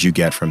knowledge you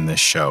get from this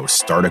show.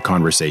 Start a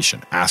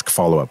conversation. Ask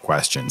follow-up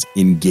questions.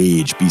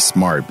 Engage. Be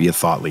smart. Be a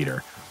thought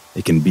leader.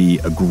 It can be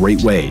a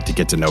great way to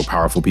get to know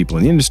powerful people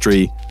in the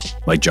industry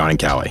like John and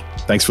Callie.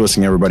 Thanks for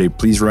listening, everybody.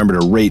 Please remember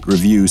to rate,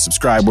 review,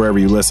 subscribe wherever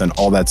you listen.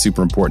 All that's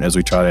super important as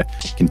we try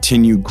to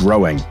continue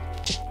growing.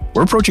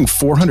 We're approaching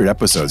 400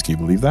 episodes. Can you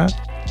believe that?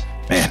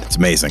 Man, it's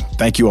amazing.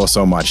 Thank you all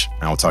so much.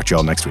 And I'll talk to you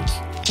all next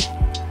week.